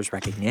officers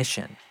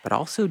recognition, but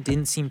also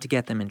didn't seem to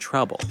get them in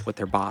trouble with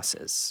their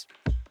bosses.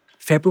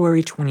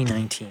 February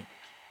 2019,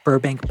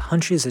 Burbank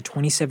punches a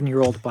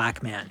 27-year-old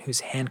black man who's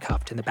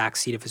handcuffed in the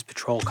backseat of his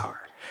patrol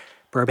car.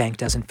 Burbank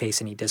doesn't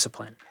face any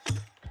discipline.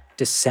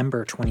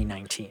 December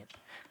 2019,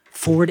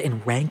 Ford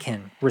and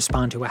Rankin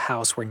respond to a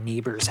house where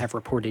neighbors have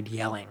reported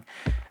yelling.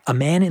 A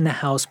man in the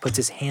house puts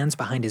his hands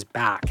behind his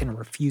back and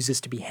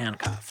refuses to be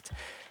handcuffed.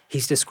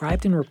 He's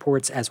described in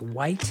reports as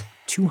white,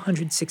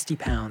 260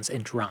 pounds,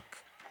 and drunk.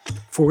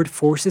 Ford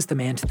forces the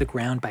man to the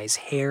ground by his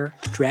hair,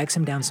 drags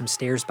him down some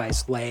stairs by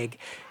his leg,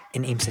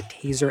 and aims a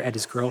taser at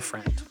his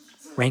girlfriend.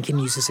 Rankin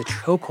uses a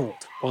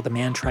chokehold while the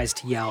man tries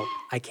to yell,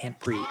 "I can't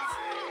breathe."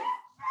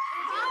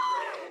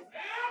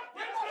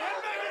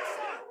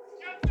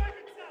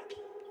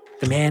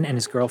 The man and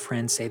his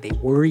girlfriend say they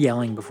were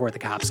yelling before the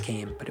cops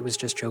came, but it was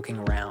just joking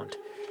around.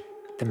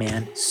 The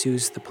man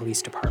sues the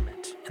police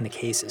department, and the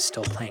case is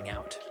still playing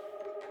out.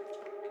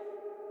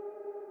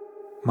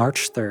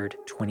 March 3rd,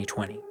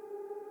 2020.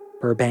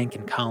 Burbank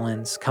and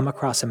Collins come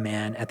across a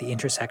man at the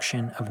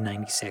intersection of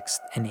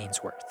 96th and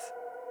Ainsworth.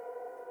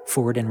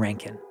 Ford and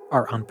Rankin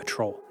are on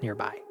patrol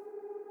nearby.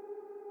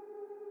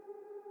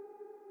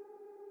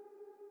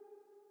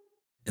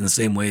 In the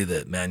same way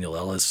that Manuel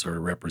Ellis sort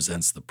of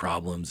represents the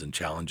problems and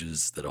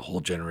challenges that a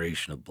whole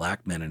generation of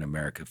black men in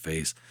America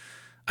face,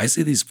 I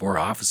see these 4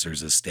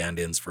 officers as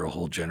stand-ins for a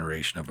whole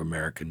generation of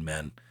American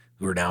men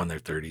who are now in their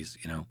 30s,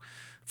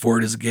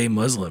 Ford is a gay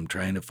Muslim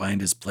trying to find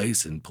his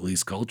place in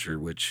police culture,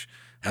 which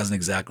hasn't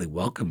exactly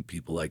welcomed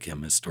people like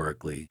him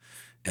historically.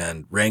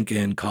 And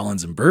Rankin,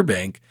 Collins, and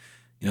Burbank,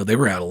 they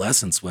were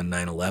adolescents when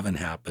 9/11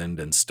 happened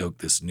and stoked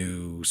this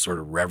new sort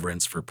of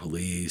reverence for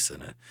police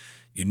and a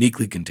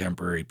uniquely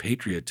contemporary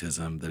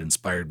patriotism that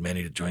inspired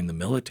many to join the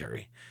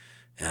military.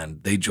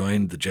 And they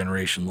joined the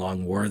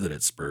generation-long war that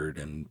it spurred,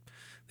 and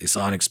they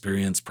saw and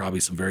experienced probably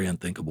some very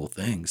unthinkable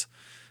things.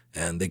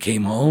 And they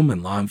came home,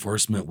 and law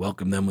enforcement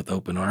welcomed them with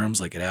open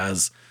arms like it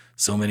has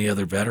so many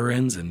other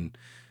veterans, and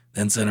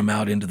then sent them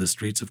out into the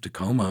streets of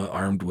Tacoma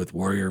armed with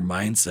warrior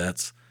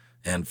mindsets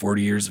and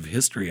 40 years of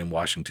history in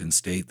Washington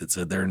state that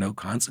said there are no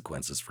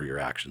consequences for your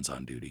actions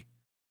on duty.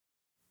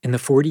 In the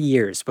 40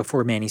 years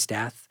before Manny's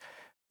death,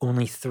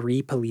 only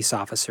 3 police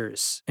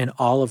officers in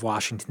all of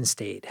Washington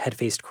state had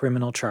faced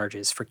criminal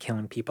charges for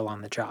killing people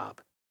on the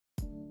job.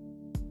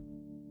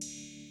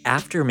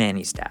 After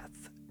Manny's death,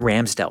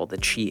 Ramsdell, the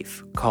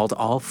chief, called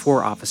all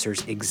 4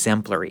 officers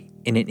exemplary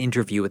in an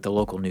interview with the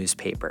local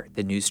newspaper,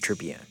 the News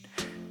Tribune.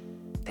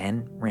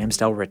 Then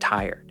Ramsdell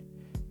retired.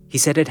 He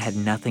said it had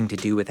nothing to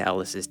do with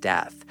Ellis's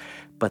death,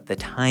 but the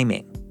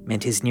timing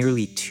meant his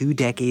nearly 2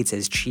 decades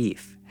as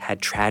chief had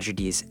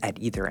tragedies at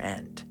either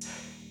end.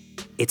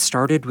 It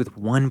started with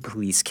one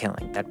police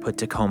killing that put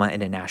Tacoma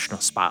in a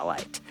national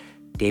spotlight,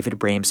 David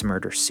Brame's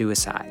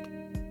murder-suicide,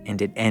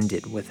 and it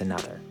ended with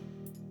another.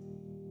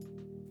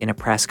 In a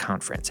press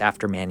conference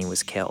after Manny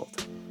was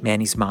killed,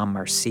 Manny's mom,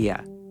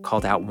 Marcia,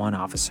 called out one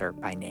officer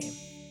by name.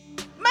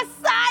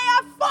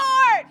 Messiah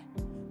Ford!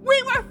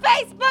 We were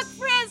Facebook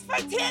friends for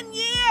 10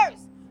 years!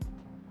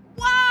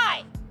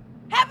 Why?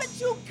 Haven't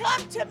you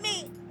come to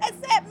me and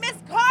said, Miss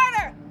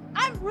Carter,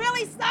 I'm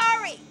really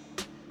sorry.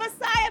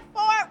 Messiah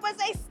Ford was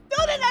a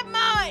student of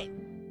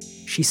mine.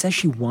 She says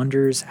she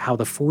wonders how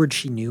the Ford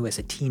she knew as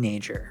a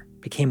teenager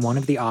became one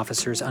of the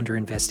officers under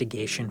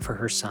investigation for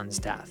her son's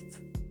death.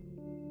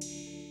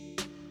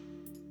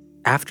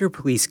 After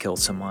police kill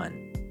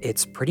someone,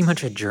 it's pretty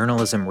much a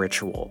journalism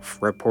ritual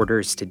for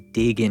reporters to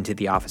dig into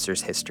the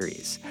officers'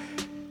 histories.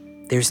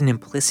 There's an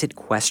implicit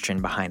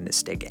question behind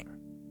this digging.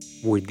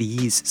 Were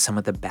these some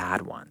of the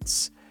bad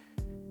ones?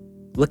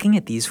 Looking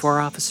at these 4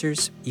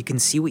 officers, you can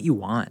see what you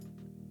want.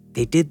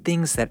 They did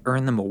things that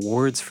earned them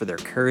awards for their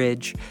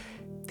courage.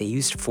 They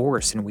used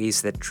force in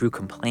ways that drew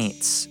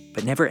complaints,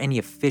 but never any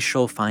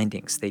official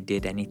findings they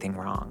did anything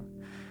wrong.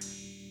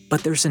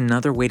 But there's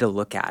another way to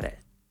look at it.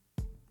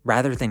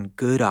 Rather than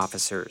good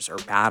officers or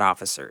bad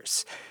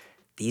officers,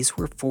 these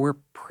were 4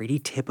 pretty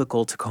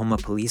typical Tacoma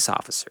police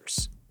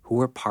officers who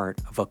were part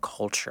of a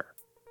culture.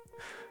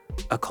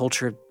 A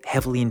culture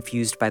heavily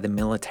infused by the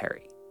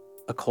military.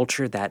 A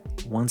culture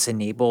that once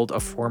enabled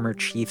a former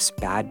chief's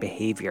bad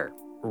behavior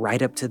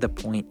right up to the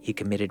point he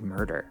committed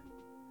murder.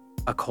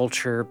 A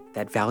culture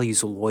that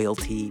values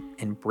loyalty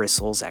and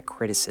bristles at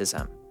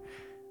criticism.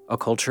 A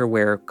culture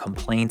where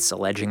complaints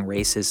alleging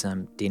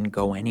racism didn't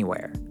go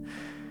anywhere.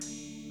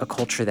 A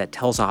culture that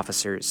tells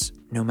officers,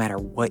 no matter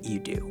what you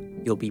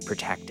do, you'll be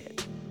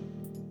protected.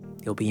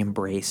 You'll be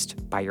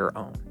embraced by your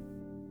own.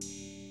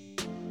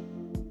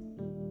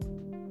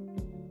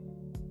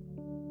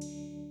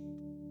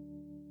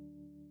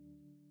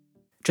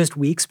 Just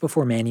weeks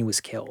before Manny was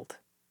killed,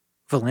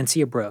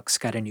 Valencia Brooks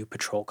got a new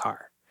patrol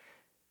car.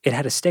 It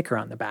had a sticker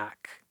on the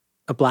back,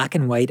 a black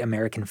and white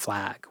American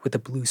flag with a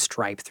blue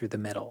stripe through the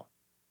middle,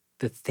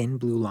 the thin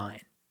blue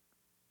line.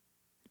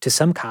 To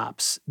some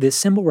cops, this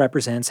symbol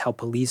represents how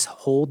police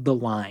hold the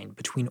line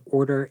between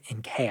order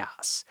and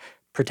chaos,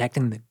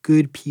 protecting the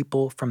good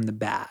people from the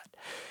bad.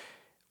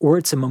 Or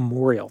it's a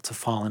memorial to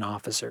fallen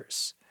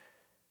officers.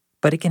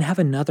 But it can have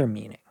another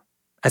meaning,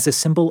 as a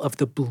symbol of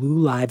the Blue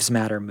Lives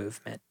Matter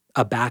movement,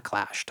 a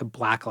backlash to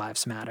Black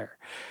Lives Matter,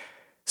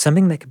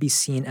 something that could be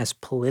seen as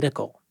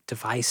political,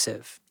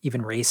 divisive,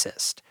 even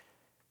racist.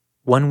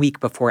 1 week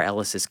before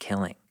Ellis's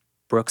killing,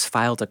 Brooks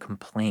filed a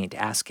complaint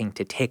asking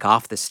to take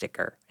off the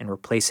sticker and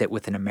replace it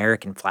with an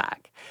American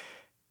flag.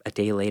 A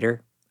day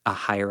later, a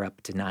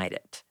higher-up denied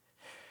it.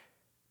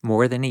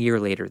 More than a year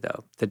later,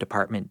 though, the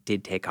department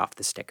did take off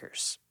the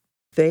stickers.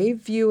 They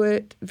view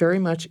it very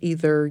much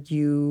either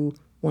you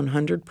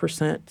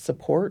 100%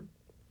 support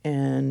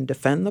and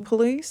defend the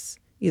police,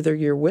 either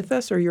you're with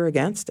us or you're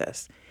against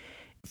us.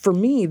 For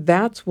me,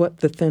 that's what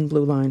the thin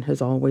blue line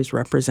has always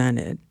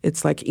represented.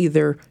 It's like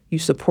either you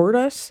support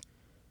us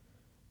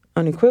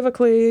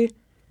unequivocally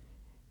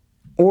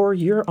or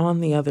you're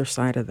on the other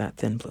side of that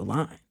thin blue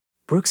line.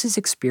 Brooks's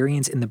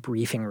experience in the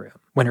briefing room,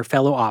 when her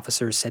fellow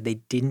officers said they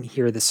didn't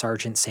hear the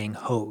sergeant saying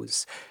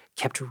hose,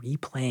 kept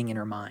replaying in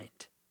her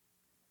mind.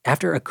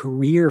 After a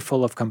career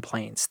full of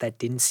complaints that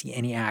didn't see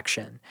any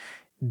action,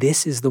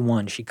 this is the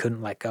one she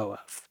couldn't let go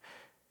of.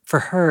 For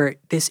her,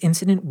 this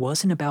incident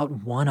wasn't about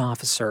one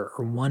officer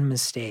or one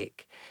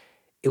mistake.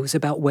 It was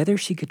about whether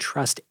she could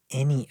trust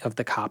any of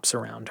the cops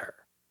around her.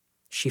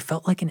 She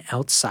felt like an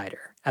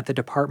outsider at the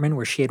department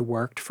where she had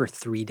worked for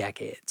 3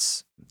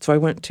 decades. So I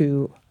went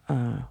to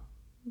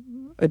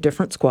a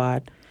different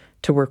squad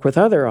to work with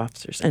other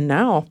officers. And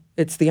now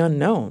it's the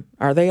unknown.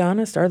 Are they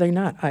honest? Are they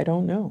not? I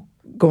don't know.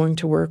 Going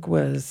to work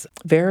was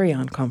very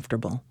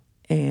uncomfortable,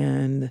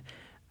 and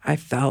I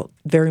felt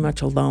very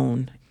much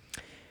alone.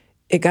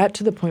 It got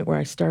to the point where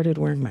I started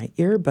wearing my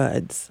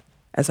earbuds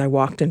as I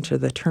walked into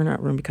the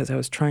turnout room because I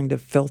was trying to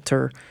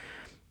filter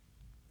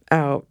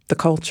out the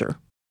culture.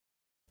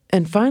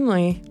 And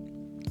finally,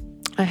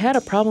 I had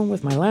a problem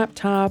with my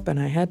laptop, and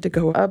I had to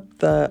go up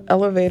the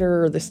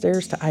elevator or the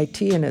stairs to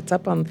IT, and it's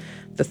up on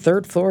the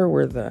 3rd floor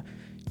where the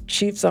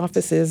chief's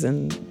office is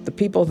and the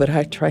people that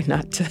I try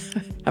not to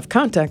have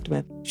contact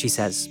with. She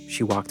says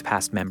she walked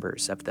past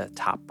members of the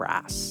top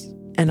brass.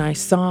 And I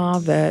saw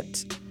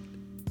that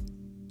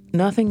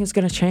nothing is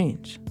going to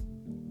change.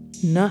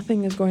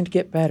 Nothing is going to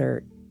get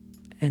better.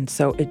 And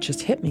so it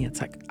just hit me. It's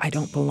like, I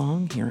don't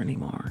belong here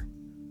anymore.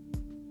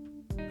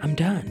 I'm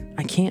done.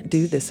 I can't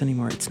do this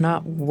anymore. It's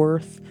not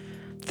worth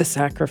the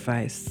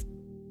sacrifice.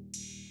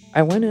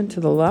 I went into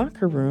the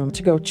locker room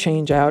to go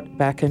change out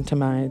back into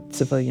my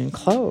civilian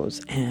clothes,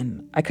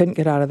 and I couldn't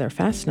get out of there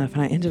fast enough,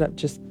 and I ended up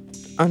just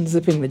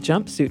unzipping the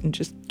jumpsuit and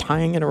just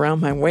tying it around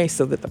my waist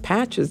so that the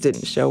patches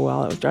didn't show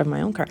while I was driving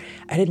my own car.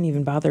 I didn't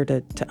even bother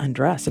to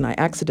undress, and I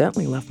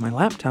accidentally left my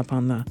laptop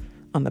on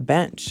the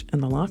bench in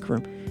the locker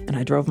room, and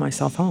I drove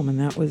myself home, and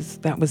that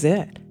was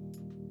it.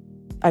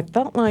 I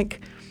felt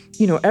like,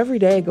 every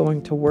day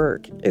going to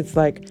work, it's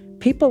like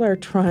people are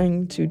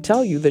trying to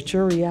tell you that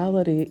your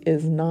reality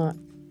is not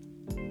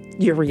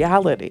your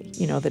reality,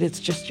 that it's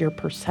just your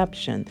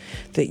perception,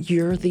 that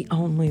you're the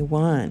only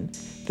one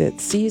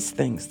that sees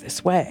things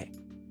this way.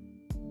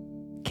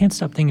 Can't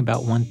stop thinking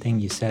about one thing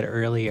you said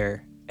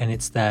earlier, and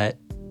it's that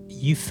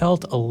you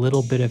felt a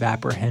little bit of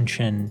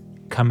apprehension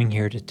coming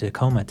here to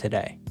Tacoma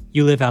today.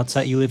 You live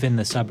outside, you live in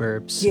the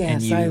suburbs.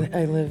 Yes, and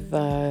I live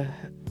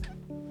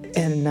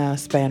in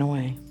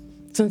Spanaway.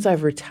 Since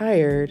I've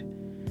retired,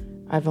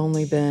 I've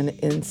only been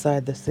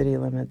inside the city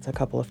limits a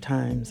couple of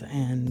times,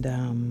 and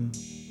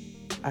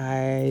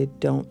I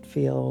don't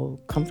feel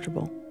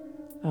comfortable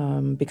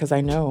because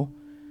I know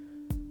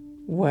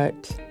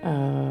what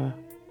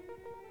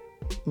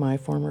my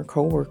former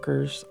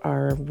coworkers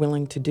are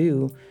willing to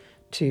do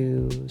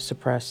to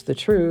suppress the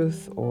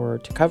truth or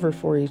to cover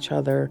for each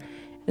other.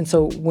 And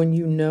so when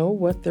you know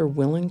what they're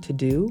willing to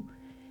do,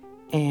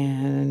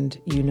 and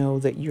you know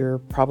that you're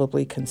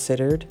probably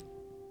considered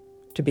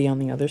to be on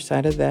the other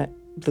side of that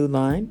blue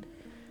line,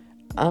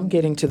 I'm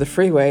getting to the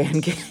freeway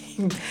and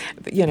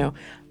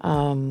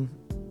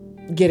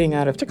getting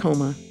out of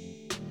Tacoma.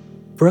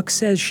 Brooks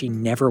says she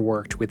never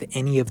worked with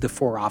any of the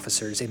 4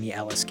 officers in the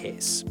Ellis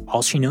case.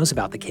 All she knows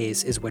about the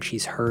case is what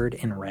she's heard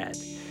and read.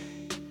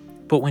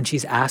 But when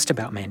she's asked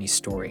about Manny's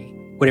story,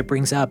 what it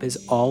brings up is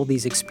all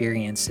these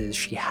experiences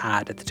she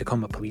had at the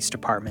Tacoma Police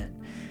Department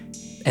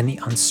and the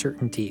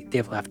uncertainty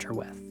they've left her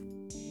with.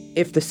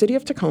 If the city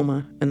of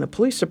Tacoma and the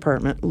police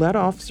department let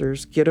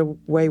officers get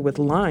away with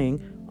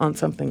lying on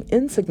something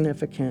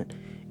insignificant,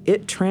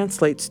 it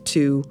translates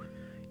to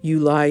you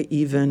lie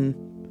even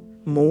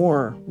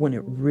more when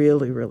it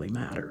really, really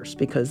matters,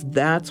 because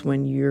that's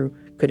when you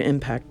could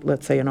impact,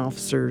 let's say, an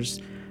officer's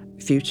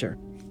future.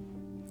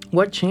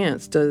 What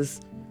chance does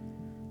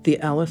the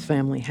Ellis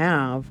family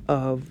have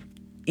of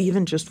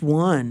even just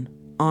one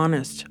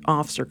honest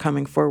officer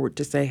coming forward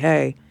to say,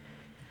 hey,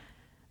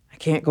 I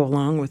can't go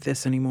along with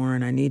this anymore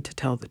and I need to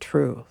tell the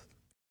truth?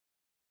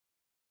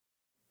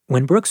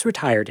 When Brooks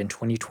retired in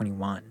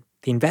 2021,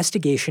 the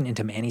investigation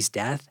into Manny's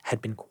death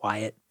had been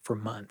quiet for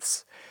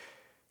months.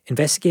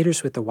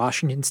 Investigators with the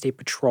Washington State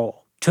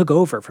Patrol took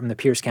over from the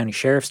Pierce County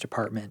Sheriff's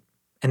Department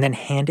and then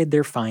handed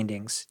their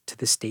findings to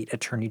the state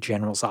attorney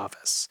general's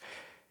office.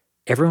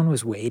 Everyone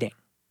was waiting.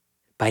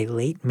 By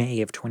late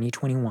May of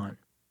 2021,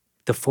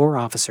 the 4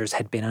 officers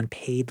had been on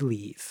paid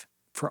leave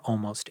for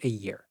almost a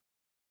year.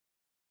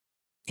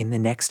 In the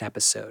next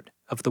episode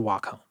of The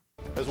Walk Home.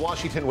 As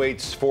Washington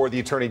waits for the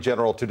Attorney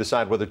General to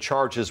decide whether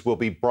charges will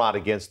be brought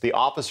against the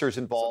officers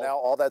involved. So now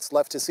all that's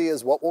left to see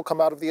is what will come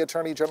out of the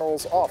Attorney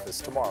General's office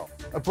tomorrow.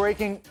 A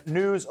breaking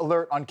news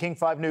alert on King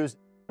 5 News.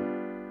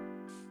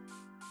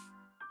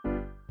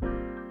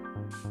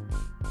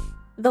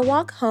 The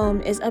Walk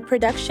Home is a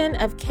production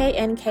of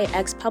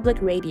KNKX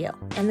Public Radio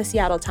and the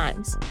Seattle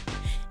Times.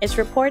 It's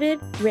reported,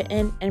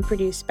 written, and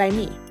produced by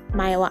me,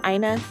 Maiwa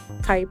Aina,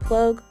 Kari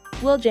Plogue,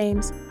 Will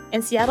James,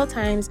 and Seattle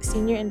Times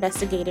senior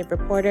investigative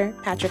reporter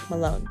Patrick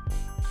Malone.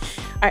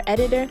 Our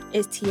editor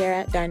is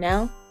Tierra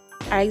Darnell.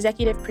 Our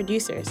executive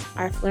producers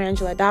are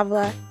Florangela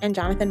Davila and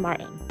Jonathan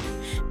Martin.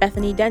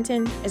 Bethany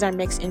Denton is our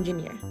mix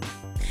engineer.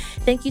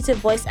 Thank you to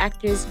voice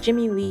actors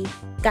Jimmy Lee,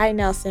 Guy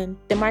Nelson,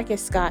 DeMarcus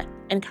Scott,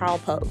 and Carl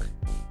Pogue.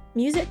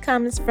 Music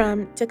comes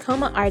from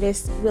Tacoma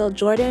artists Will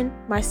Jordan,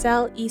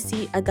 Marcel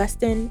E.C.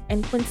 Augustin,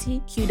 and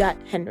Quincy Q.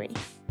 Henry.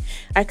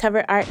 Our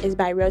cover art is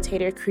by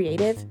Rotator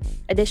Creative.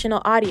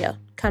 Additional audio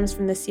comes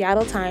from the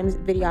Seattle Times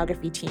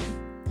videography team.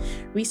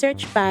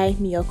 Research by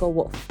Miyoko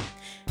Wolf.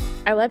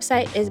 Our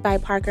website is by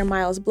Parker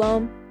Miles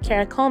Blom.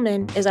 Kara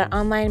Coleman is our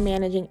online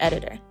managing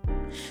editor.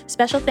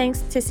 Special thanks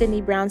to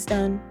Sydney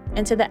Brownstone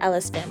and to the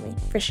Ellis family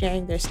for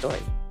sharing their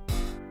story.